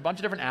person, right? There's a bunch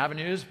of different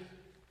avenues,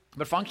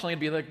 but functionally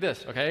it'd be like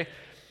this, okay?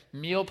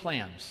 Meal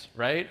plans,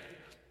 right?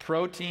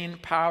 Protein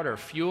powder,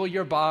 fuel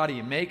your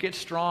body, make it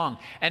strong.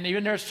 And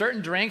even there are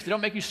certain drinks that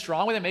don't make you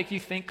strong, but they make you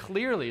think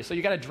clearly. So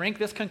you got to drink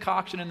this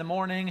concoction in the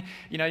morning.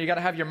 You know, you got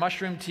to have your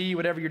mushroom tea,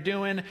 whatever you're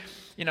doing.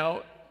 You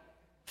know,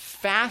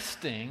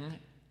 fasting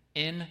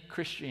in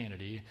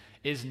Christianity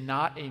is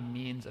not a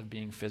means of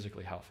being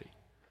physically healthy.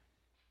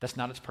 That's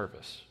not its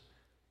purpose,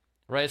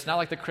 right? It's not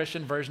like the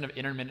Christian version of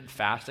intermittent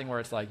fasting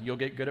where it's like you'll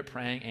get good at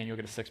praying and you'll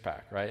get a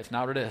six-pack, right? It's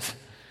not what it is.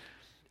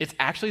 It's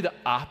actually the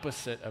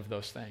opposite of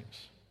those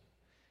things.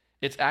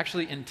 It's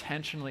actually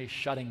intentionally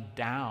shutting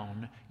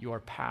down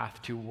your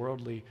path to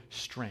worldly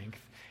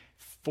strength,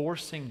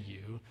 forcing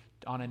you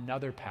on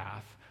another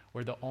path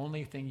where the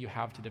only thing you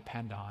have to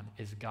depend on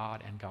is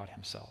God and God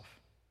himself.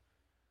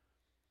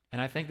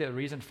 And I think the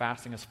reason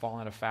fasting has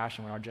fallen out of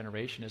fashion in our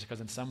generation is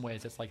because in some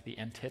ways it's like the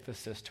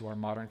antithesis to our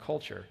modern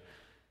culture.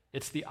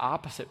 It's the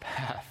opposite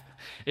path.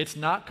 It's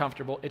not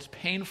comfortable, it's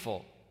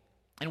painful.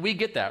 And we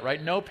get that,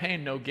 right? No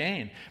pain, no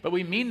gain. But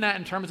we mean that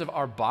in terms of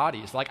our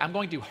bodies. Like I'm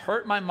going to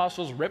hurt my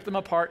muscles, rip them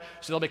apart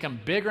so they'll become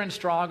bigger and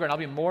stronger and I'll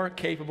be more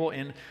capable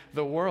in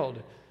the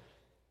world.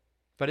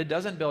 But it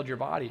doesn't build your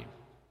body.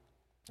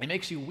 It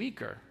makes you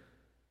weaker.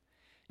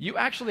 You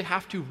actually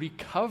have to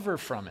recover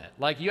from it.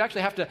 Like you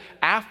actually have to,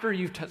 after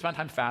you've spent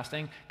time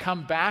fasting,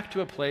 come back to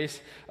a place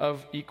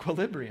of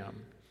equilibrium.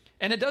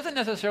 And it doesn't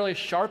necessarily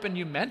sharpen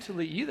you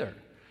mentally either,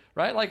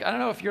 right? Like, I don't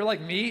know if you're like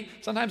me,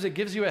 sometimes it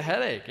gives you a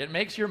headache. It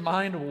makes your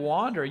mind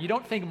wander. You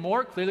don't think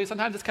more clearly.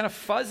 Sometimes it's kind of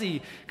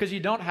fuzzy because you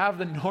don't have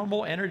the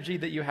normal energy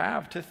that you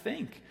have to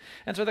think.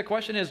 And so the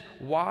question is,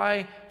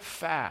 why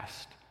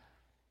fast?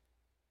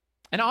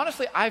 And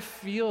honestly, I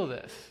feel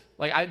this.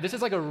 This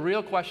is like a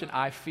real question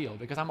I feel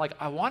because I'm like,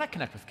 I want to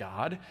connect with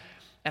God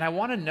and I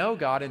want to know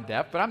God in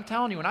depth, but I'm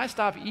telling you, when I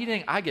stop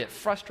eating, I get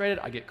frustrated,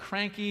 I get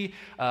cranky,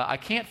 I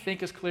can't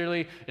think as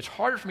clearly. It's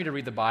harder for me to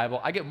read the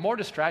Bible. I get more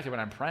distracted when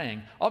I'm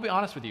praying. I'll be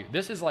honest with you.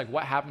 This is like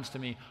what happens to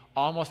me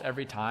almost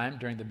every time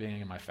during the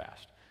beginning of my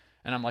fast.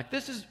 And I'm like,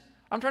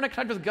 I'm trying to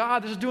connect with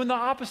God. This is doing the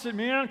opposite,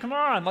 man. Come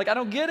on. Like, I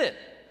don't get it.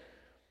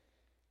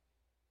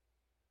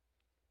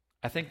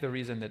 I think the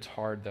reason it's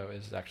hard, though,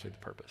 is actually the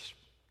purpose.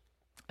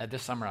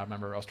 This summer, I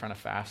remember I was trying to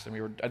fast,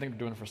 and I think we were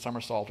doing it for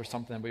summer salt or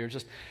something, but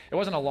it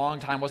wasn't a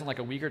long time, it wasn't like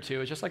a week or two, it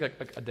was just like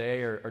a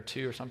day or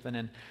two or something,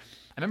 and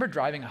I remember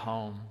driving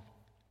home,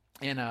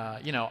 and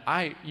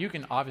you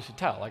can obviously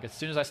tell, like as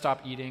soon as I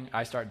stop eating,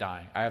 I start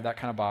dying. I have that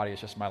kind of body,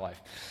 it's just my life.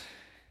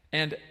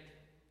 And,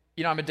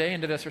 I'm a day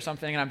into this or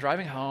something, and I'm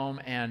driving home,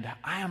 and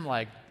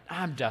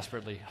I'm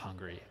desperately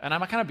hungry, and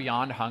I'm kind of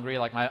beyond hungry,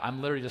 like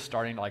I'm literally just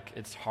starting, like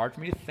it's hard for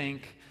me to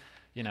think.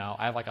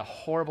 I have like a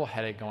horrible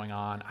headache going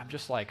on. I'm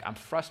just like, I'm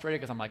frustrated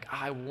because I'm like,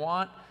 I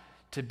want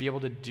to be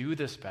able to do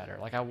this better.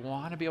 Like I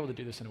want to be able to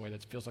do this in a way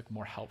that feels like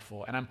more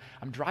helpful. And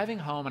I'm driving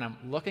home and I'm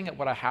looking at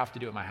what I have to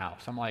do at my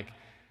house. I'm like,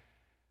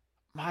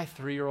 my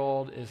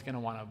 3-year-old is going to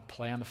want to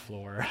play on the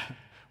floor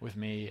with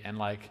me. And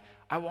like,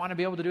 I want to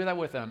be able to do that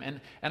with him. And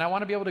I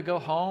want to be able to go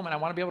home and I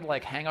want to be able to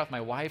like hang out with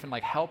my wife and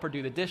like help her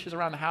do the dishes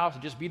around the house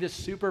and just be this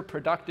super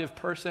productive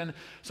person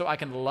so I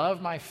can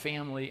love my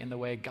family in the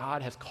way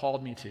God has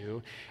called me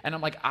to. And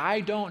I'm like,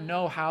 I don't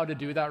know how to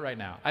do that right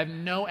now. I have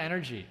no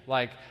energy.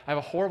 Like I have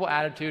a horrible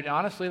attitude. And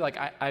honestly, like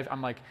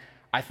I'm like,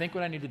 I think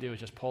what I need to do is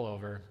just pull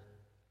over,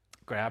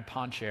 grab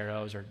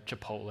Poncheros or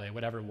Chipotle,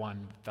 whatever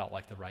one felt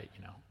like the right,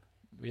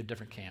 we had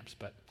different camps,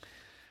 but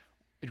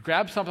I'd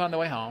grab something on the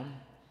way home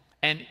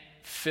and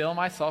fill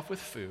myself with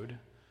food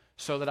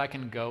so that I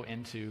can go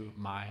into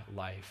my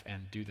life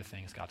and do the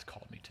things God's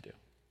called me to do.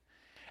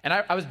 And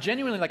I was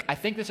genuinely like, I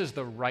think this is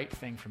the right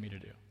thing for me to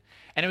do.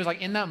 And it was like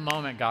in that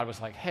moment, God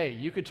was like, hey,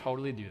 you could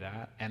totally do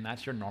that, and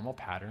that's your normal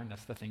pattern.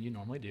 That's the thing you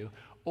normally do.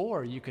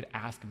 Or you could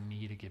ask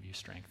me to give you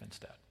strength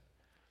instead.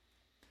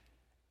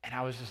 And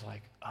I was just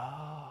like,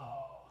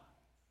 oh,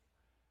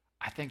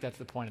 I think that's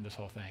the point of this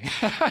whole thing.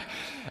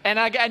 And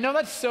I know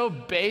that's so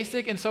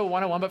basic and so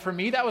 101, but for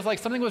me, that was like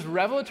something was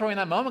revelatory in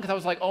that moment because I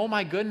was like, oh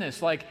my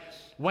goodness, like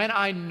when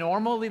I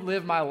normally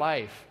live my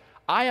life,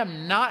 I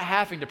am not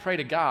having to pray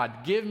to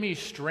God, give me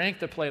strength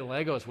to play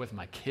Legos with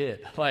my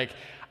kid. Like,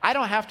 I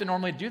don't have to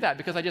normally do that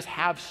because I just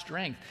have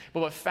strength.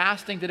 But what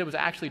fasting did, it was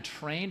actually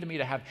trained me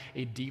to have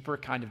a deeper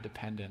kind of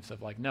dependence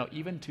of like, no,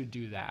 even to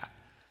do that,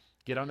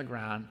 get on the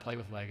ground, play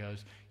with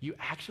Legos, you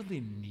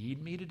actually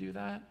need me to do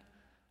that?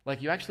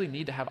 Like, you actually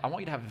need to have, I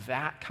want you to have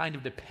that kind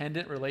of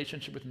dependent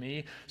relationship with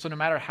me. So no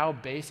matter how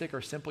basic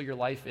or simple your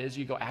life is,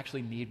 you go, I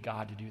actually need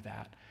God to do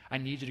that. I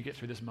need you to get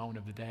through this moment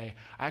of the day.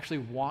 I actually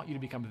want you to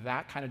become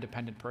that kind of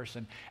dependent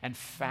person. And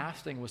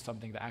fasting was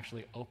something that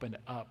actually opened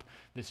up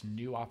this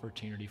new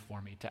opportunity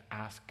for me to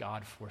ask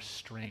God for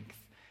strength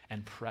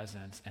and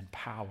presence and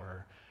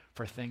power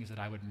for things that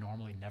I would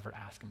normally never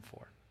ask him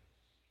for.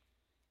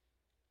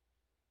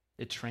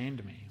 It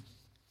trained me.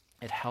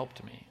 It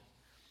helped me.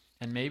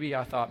 And maybe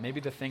I thought, maybe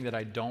the thing that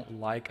I don't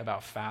like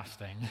about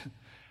fasting,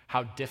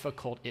 how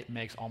difficult it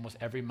makes almost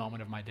every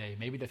moment of my day,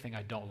 maybe the thing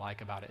I don't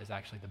like about it is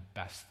actually the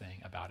best thing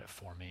about it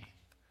for me,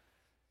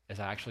 is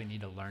I actually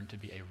need to learn to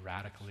be a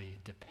radically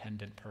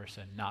dependent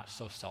person, not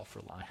so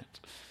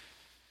self-reliant.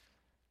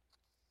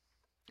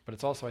 But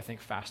it's also, I think,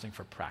 fasting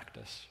for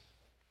practice.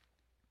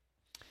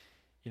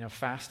 You know,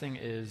 fasting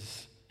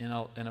is, in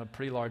a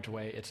pretty large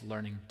way, it's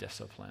learning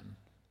discipline.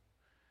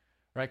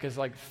 Right, because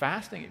like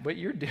fasting, what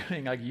you're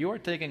doing, like you are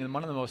taking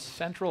one of the most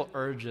central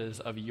urges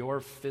of your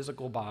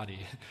physical body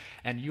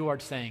and you are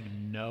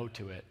saying no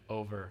to it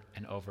over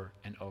and over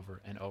and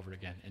over and over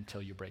again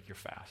until you break your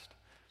fast.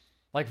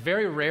 Like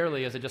very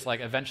rarely is it just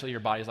like eventually your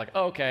body's like,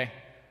 oh, okay,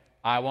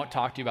 I won't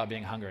talk to you about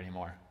being hungry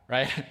anymore,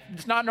 right?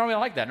 It's not normally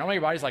like that. Normally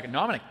your body's like,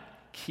 no, I'm going to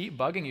keep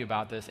bugging you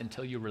about this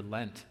until you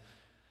relent.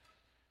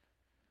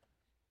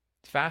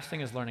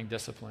 Fasting is learning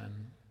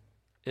discipline.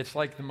 It's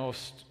like the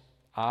most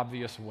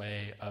obvious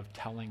way of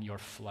telling your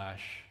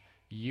flesh,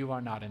 you are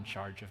not in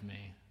charge of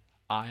me.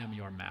 I am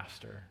your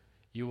master.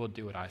 You will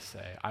do what I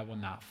say. I will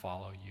not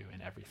follow you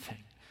in everything.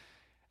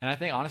 And I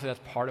think, honestly, that's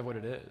part of what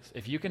it is.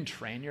 If you can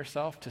train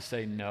yourself to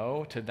say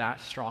no to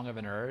that strong of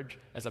an urge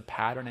as a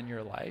pattern in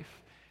your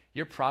life,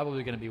 you're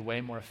probably going to be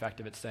way more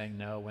effective at saying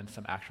no when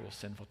some actual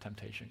sinful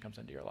temptation comes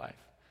into your life.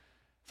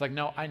 It's like,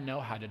 no, I know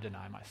how to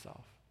deny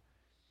myself.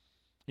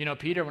 You know,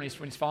 Peter, when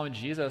he's following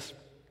Jesus,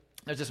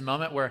 there's this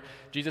moment where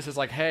Jesus is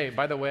like, hey,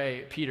 by the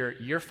way, Peter,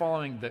 you're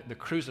following the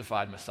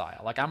crucified Messiah.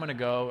 Like, I'm going to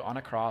go on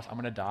a cross, I'm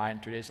going to die,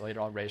 and 3 days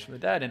later I'll raise from the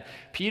dead. And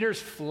Peter's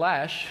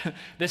flesh,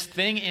 this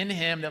thing in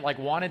him that like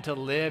wanted to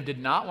live, did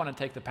not want to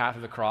take the path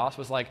of the cross,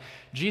 was like,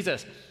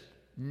 Jesus,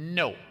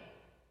 no,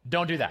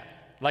 don't do that.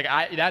 Like,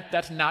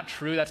 that's not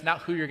true. That's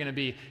not who you're going to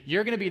be.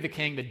 You're going to be the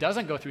king that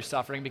doesn't go through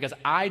suffering because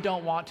I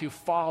don't want to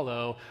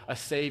follow a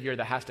savior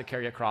that has to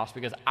carry a cross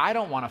because I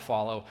don't want to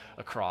follow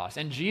a cross.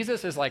 And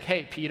Jesus is like,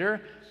 hey,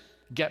 Peter,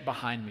 get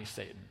behind me,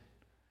 Satan.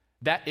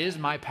 That is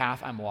my path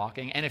I'm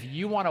walking. And if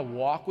you want to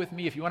walk with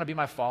me, if you want to be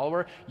my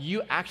follower,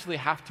 you actually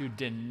have to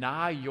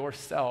deny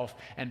yourself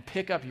and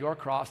pick up your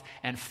cross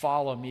and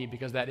follow me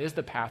because that is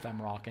the path I'm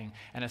walking.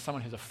 And as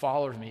someone who's a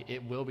follower of me,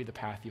 it will be the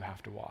path you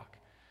have to walk.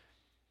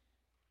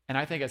 And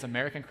I think as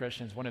American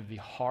Christians, one of the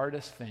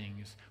hardest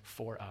things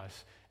for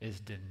us is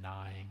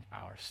denying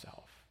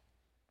ourselves.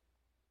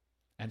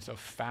 And so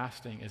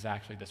fasting is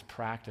actually this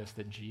practice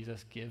that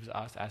Jesus gives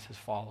us as his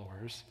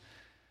followers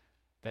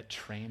that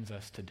trains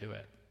us to do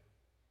it.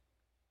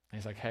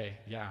 And he's like, hey,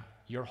 yeah,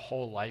 your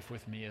whole life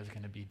with me is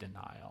going to be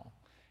denial.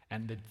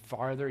 And the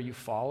farther you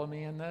follow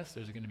me in this,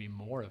 there's going to be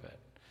more of it.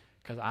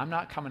 Because I'm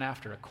not coming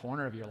after a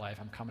corner of your life,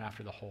 I'm coming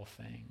after the whole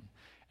thing.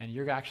 And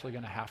you're actually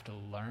going to have to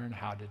learn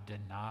how to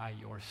deny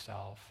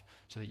yourself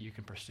so that you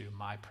can pursue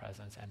my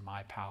presence and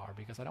my power.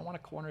 Because I don't want a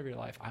corner of your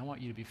life. I want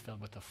you to be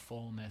filled with the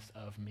fullness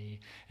of me.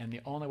 And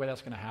the only way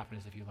that's going to happen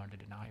is if you learn to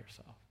deny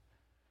yourself.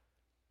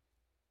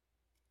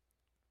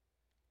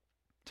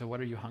 So what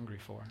are you hungry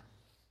for?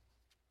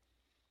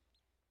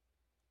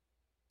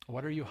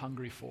 What are you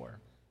hungry for?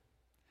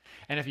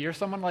 And if you're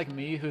someone like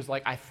me who's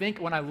like, I think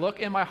when I look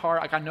in my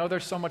heart, like I know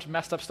there's so much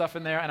messed up stuff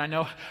in there, and I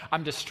know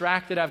I'm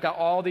distracted, I've got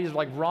all these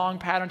like wrong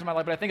patterns in my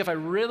life, but I think if I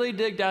really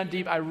dig down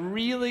deep, I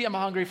really am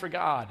hungry for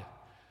God.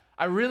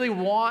 I really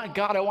want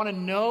God. I want to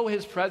know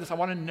his presence. I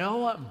want to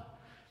know him.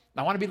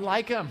 I want to be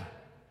like him.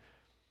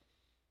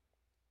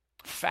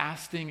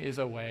 Fasting is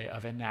a way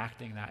of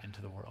enacting that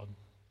into the world.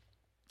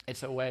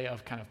 It's a way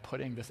of kind of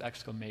putting this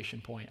exclamation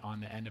point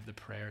on the end of the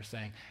prayer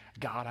saying,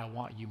 God, I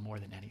want you more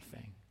than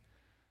anything.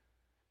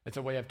 It's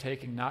a way of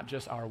taking not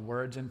just our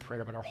words in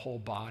prayer, but our whole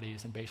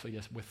bodies and basically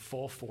just with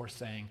full force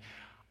saying,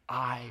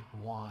 I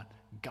want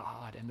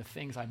God. And the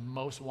things I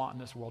most want in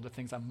this world, the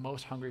things I'm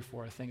most hungry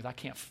for, are things I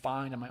can't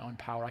find in my own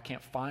power. I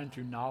can't find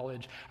through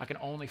knowledge. I can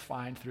only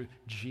find through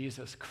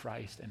Jesus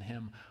Christ and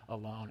him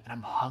alone. And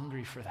I'm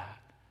hungry for that.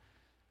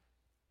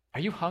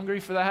 Are you hungry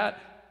for that?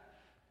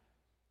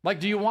 Like,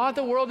 do you want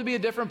the world to be a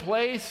different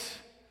place?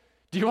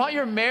 Do you want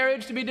your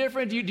marriage to be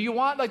different? Do you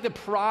want like the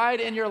pride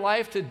in your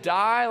life to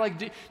die? Like,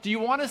 do you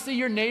want to see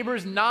your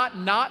neighbors not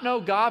know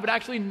God, but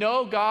actually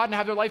know God and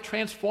have their life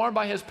transformed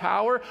by his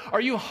power?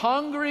 Are you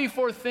hungry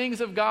for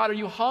things of God? Are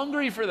you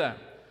hungry for them?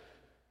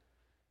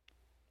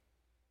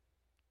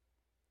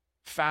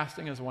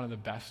 Fasting is one of the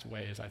best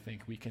ways I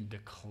think we can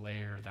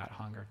declare that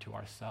hunger to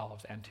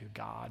ourselves and to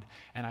God.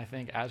 And I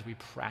think as we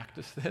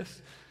practice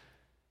this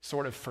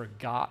sort of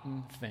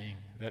forgotten thing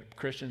that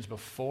Christians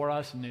before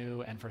us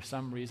knew, and for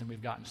some reason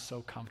we've gotten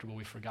so comfortable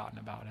we've forgotten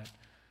about it,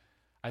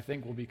 I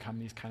think we'll become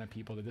these kind of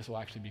people that this will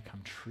actually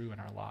become true in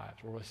our lives,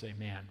 where we'll say,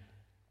 man,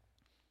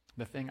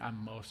 the thing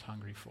I'm most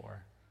hungry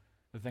for,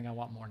 the thing I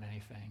want more than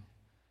anything,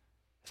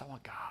 is I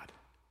want God.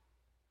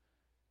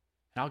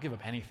 And I'll give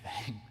up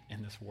anything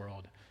in this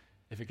world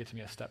if it gets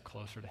me a step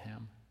closer to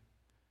him.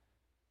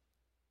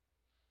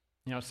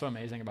 You know, what's so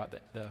amazing about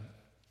the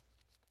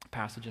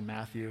passage in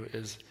Matthew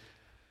is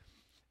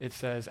it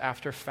says,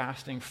 after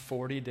fasting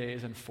 40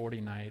 days and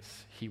 40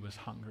 nights, he was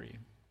hungry.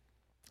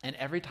 And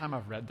every time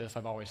I've read this,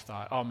 I've always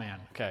thought, oh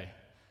man, okay,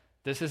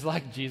 this is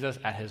like Jesus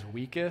at his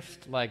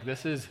weakest. Like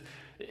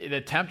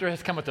the tempter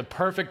has come with the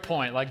perfect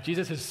point. Like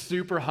Jesus is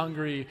super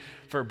hungry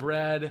for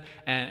bread,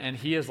 and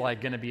he is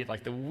like going to be at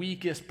like the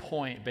weakest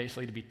point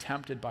basically to be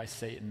tempted by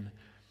Satan.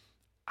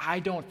 I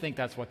don't think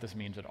that's what this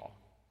means at all.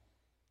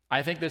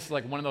 I think this is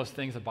like one of those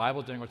things the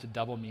Bible's doing where it's a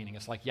double meaning.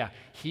 It's like, yeah,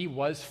 he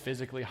was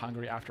physically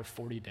hungry after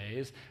 40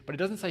 days, but it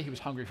doesn't say he was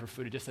hungry for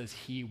food. It just says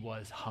he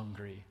was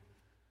hungry.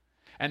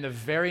 And the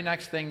very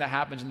next thing that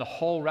happens in the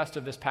whole rest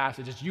of this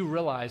passage is you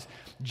realize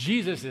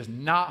Jesus is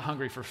not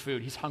hungry for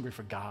food. He's hungry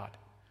for God.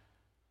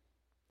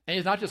 And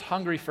he's not just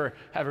hungry for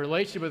have a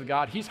relationship with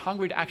God. He's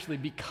hungry to actually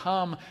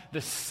become the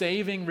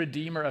saving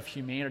redeemer of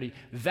humanity.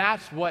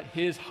 That's what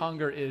his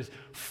hunger is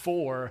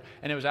for.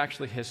 And it was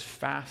actually his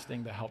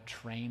fasting that helped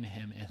train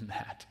him in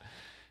that.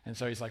 And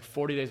so he's like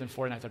 40 days and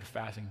 40 nights after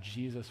fasting,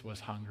 Jesus was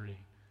hungry.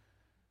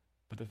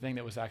 But the thing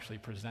that was actually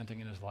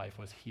presenting in his life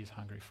was he's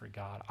hungry for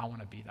God. I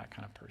want to be that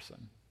kind of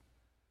person.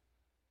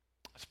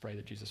 Let's pray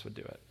that Jesus would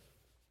do it.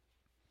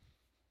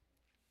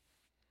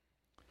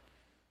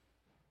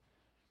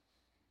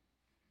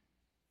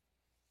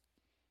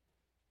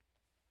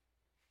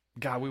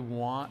 God, we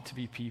want to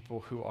be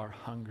people who are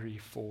hungry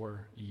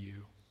for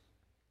you.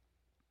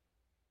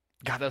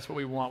 God, that's what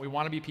we want. We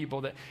want to be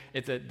people that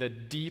it's the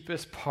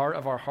deepest part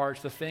of our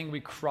hearts, the thing we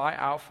cry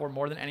out for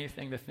more than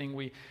anything, the thing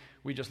we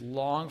just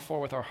long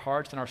for with our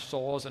hearts and our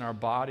souls and our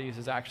bodies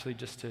is actually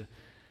just to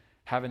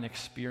have an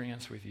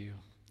experience with you,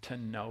 to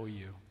know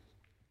you.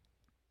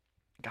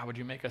 God, would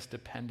you make us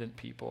dependent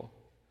people?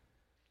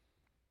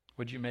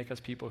 Would you make us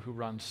people who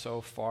run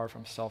so far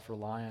from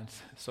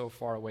self-reliance, so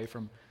far away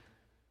from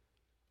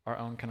our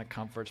own kind of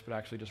comforts, but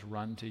actually just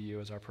run to you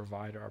as our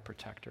provider, our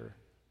protector,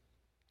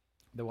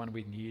 the one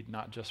we need,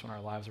 not just when our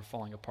lives are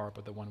falling apart,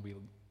 but the one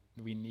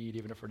we need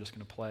even if we're just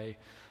going to play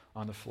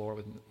on the floor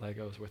with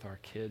Legos with our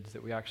kids,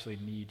 that we actually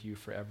need you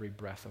for every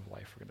breath of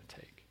life we're going to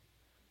take.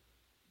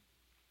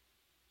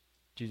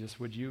 Jesus,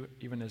 would you,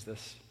 even as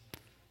this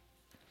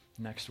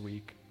next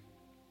week,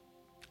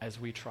 as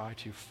we try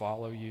to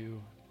follow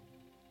you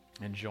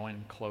and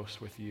join close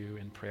with you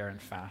in prayer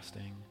and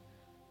fasting,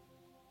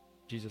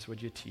 Jesus,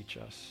 would you teach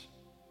us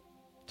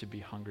to be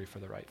hungry for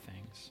the right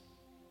things?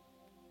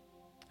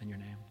 In your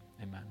name,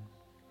 amen.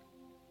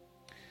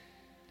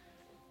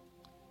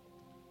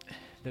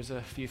 There's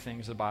a few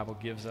things the Bible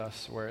gives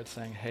us where it's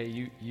saying, hey,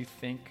 you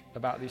think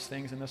about these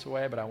things in this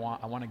way, but I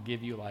want to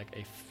give you like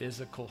a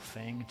physical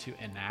thing to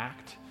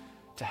enact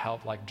to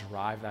help like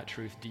drive that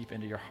truth deep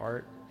into your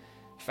heart.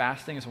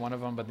 Fasting is one of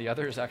them, but the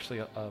other is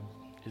actually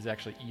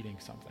eating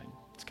something.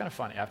 It's kind of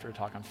funny after a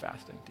talk on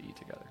fasting to eat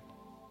together.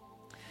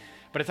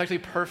 But it's actually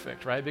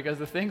perfect, right? Because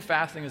the thing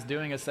fasting is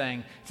doing is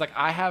saying, it's like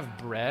I have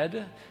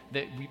bread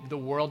that the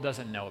world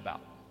doesn't know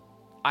about.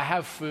 I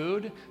have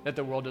food that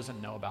the world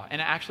doesn't know about. And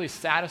it actually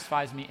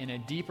satisfies me in a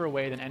deeper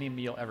way than any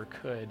meal ever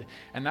could.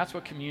 And that's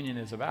what communion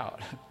is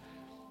about.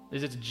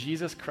 Is it's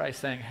Jesus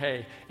Christ saying,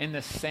 hey, in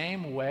the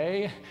same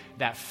way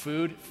that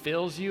food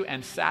fills you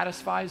and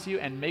satisfies you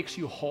and makes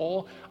you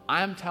whole,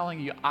 I'm telling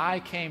you,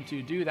 I came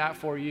to do that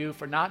for you,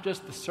 for not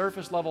just the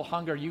surface level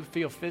hunger you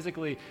feel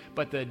physically,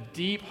 but the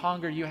deep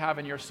hunger you have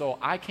in your soul.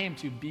 I came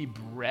to be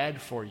bread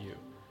for you,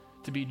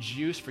 to be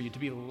juice for you, to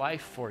be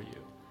life for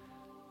you.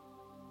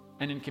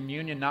 And in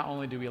communion, not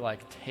only do we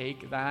like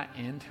take that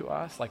into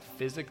us, like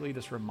physically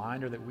this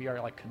reminder that we are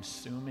like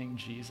consuming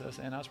Jesus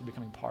in us, we're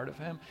becoming part of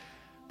him,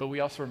 but we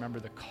also remember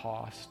the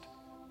cost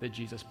that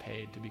Jesus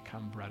paid to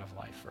become bread of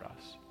life for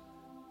us.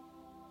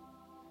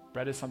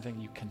 Bread is something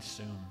you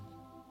consume.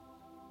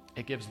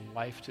 It gives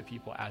life to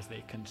people as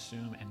they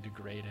consume and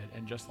degrade it.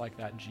 And just like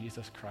that,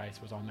 Jesus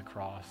Christ was on the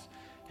cross.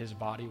 His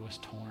body was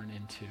torn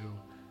in two.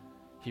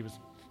 He was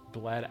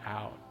bled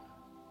out.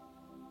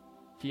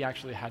 He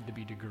actually had to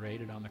be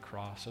degraded on the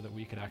cross so that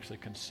we could actually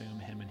consume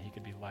him and he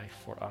could be life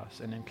for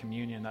us. And in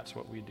communion, that's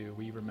what we do.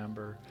 We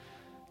remember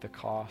the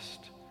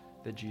cost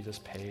that Jesus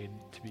paid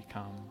to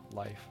become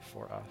life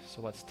for us.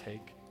 So let's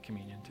take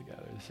communion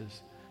together. This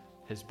is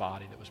his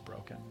body that was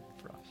broken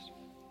for us.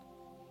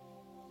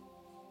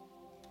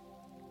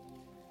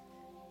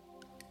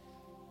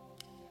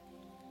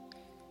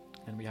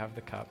 And we have the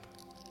cup.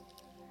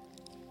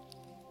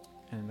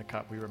 And in the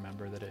cup we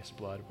remember that his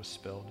blood was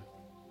spilled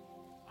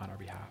on our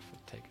behalf.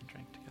 Let's take and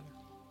drink together.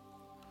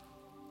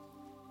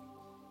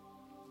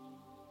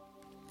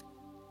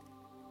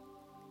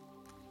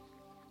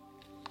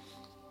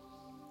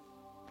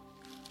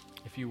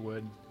 if you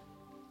would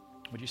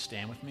you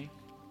stand with me?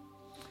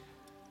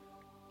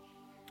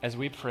 As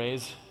we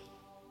praise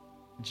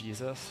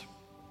Jesus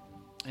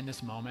in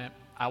this moment,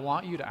 I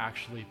want you to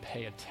actually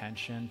pay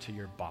attention to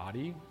your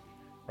body,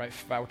 right?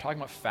 We're talking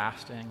about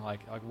fasting,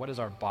 like what is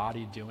our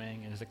body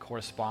doing, and does it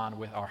correspond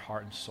with our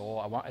heart and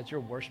soul? As you're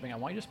worshiping, I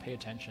want you to just pay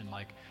attention,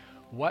 like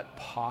what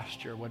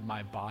posture would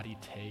my body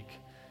take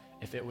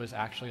if it was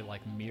actually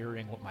like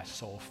mirroring what my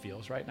soul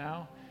feels right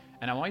now?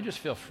 And I want you to just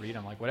feel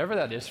freedom. Like whatever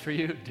that is for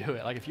you, do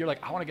it. Like if you're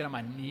like, I want to get on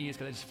my knees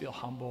because I just feel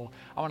humble.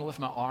 I want to lift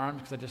my arms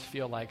because I just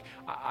feel like,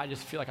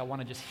 I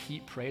want to just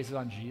heap praises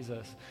on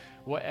Jesus.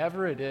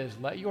 Whatever it is,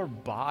 let your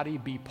body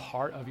be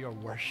part of your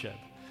worship,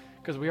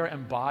 because we are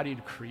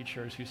embodied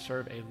creatures who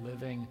serve a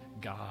living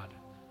God.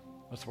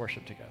 Let's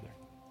worship together.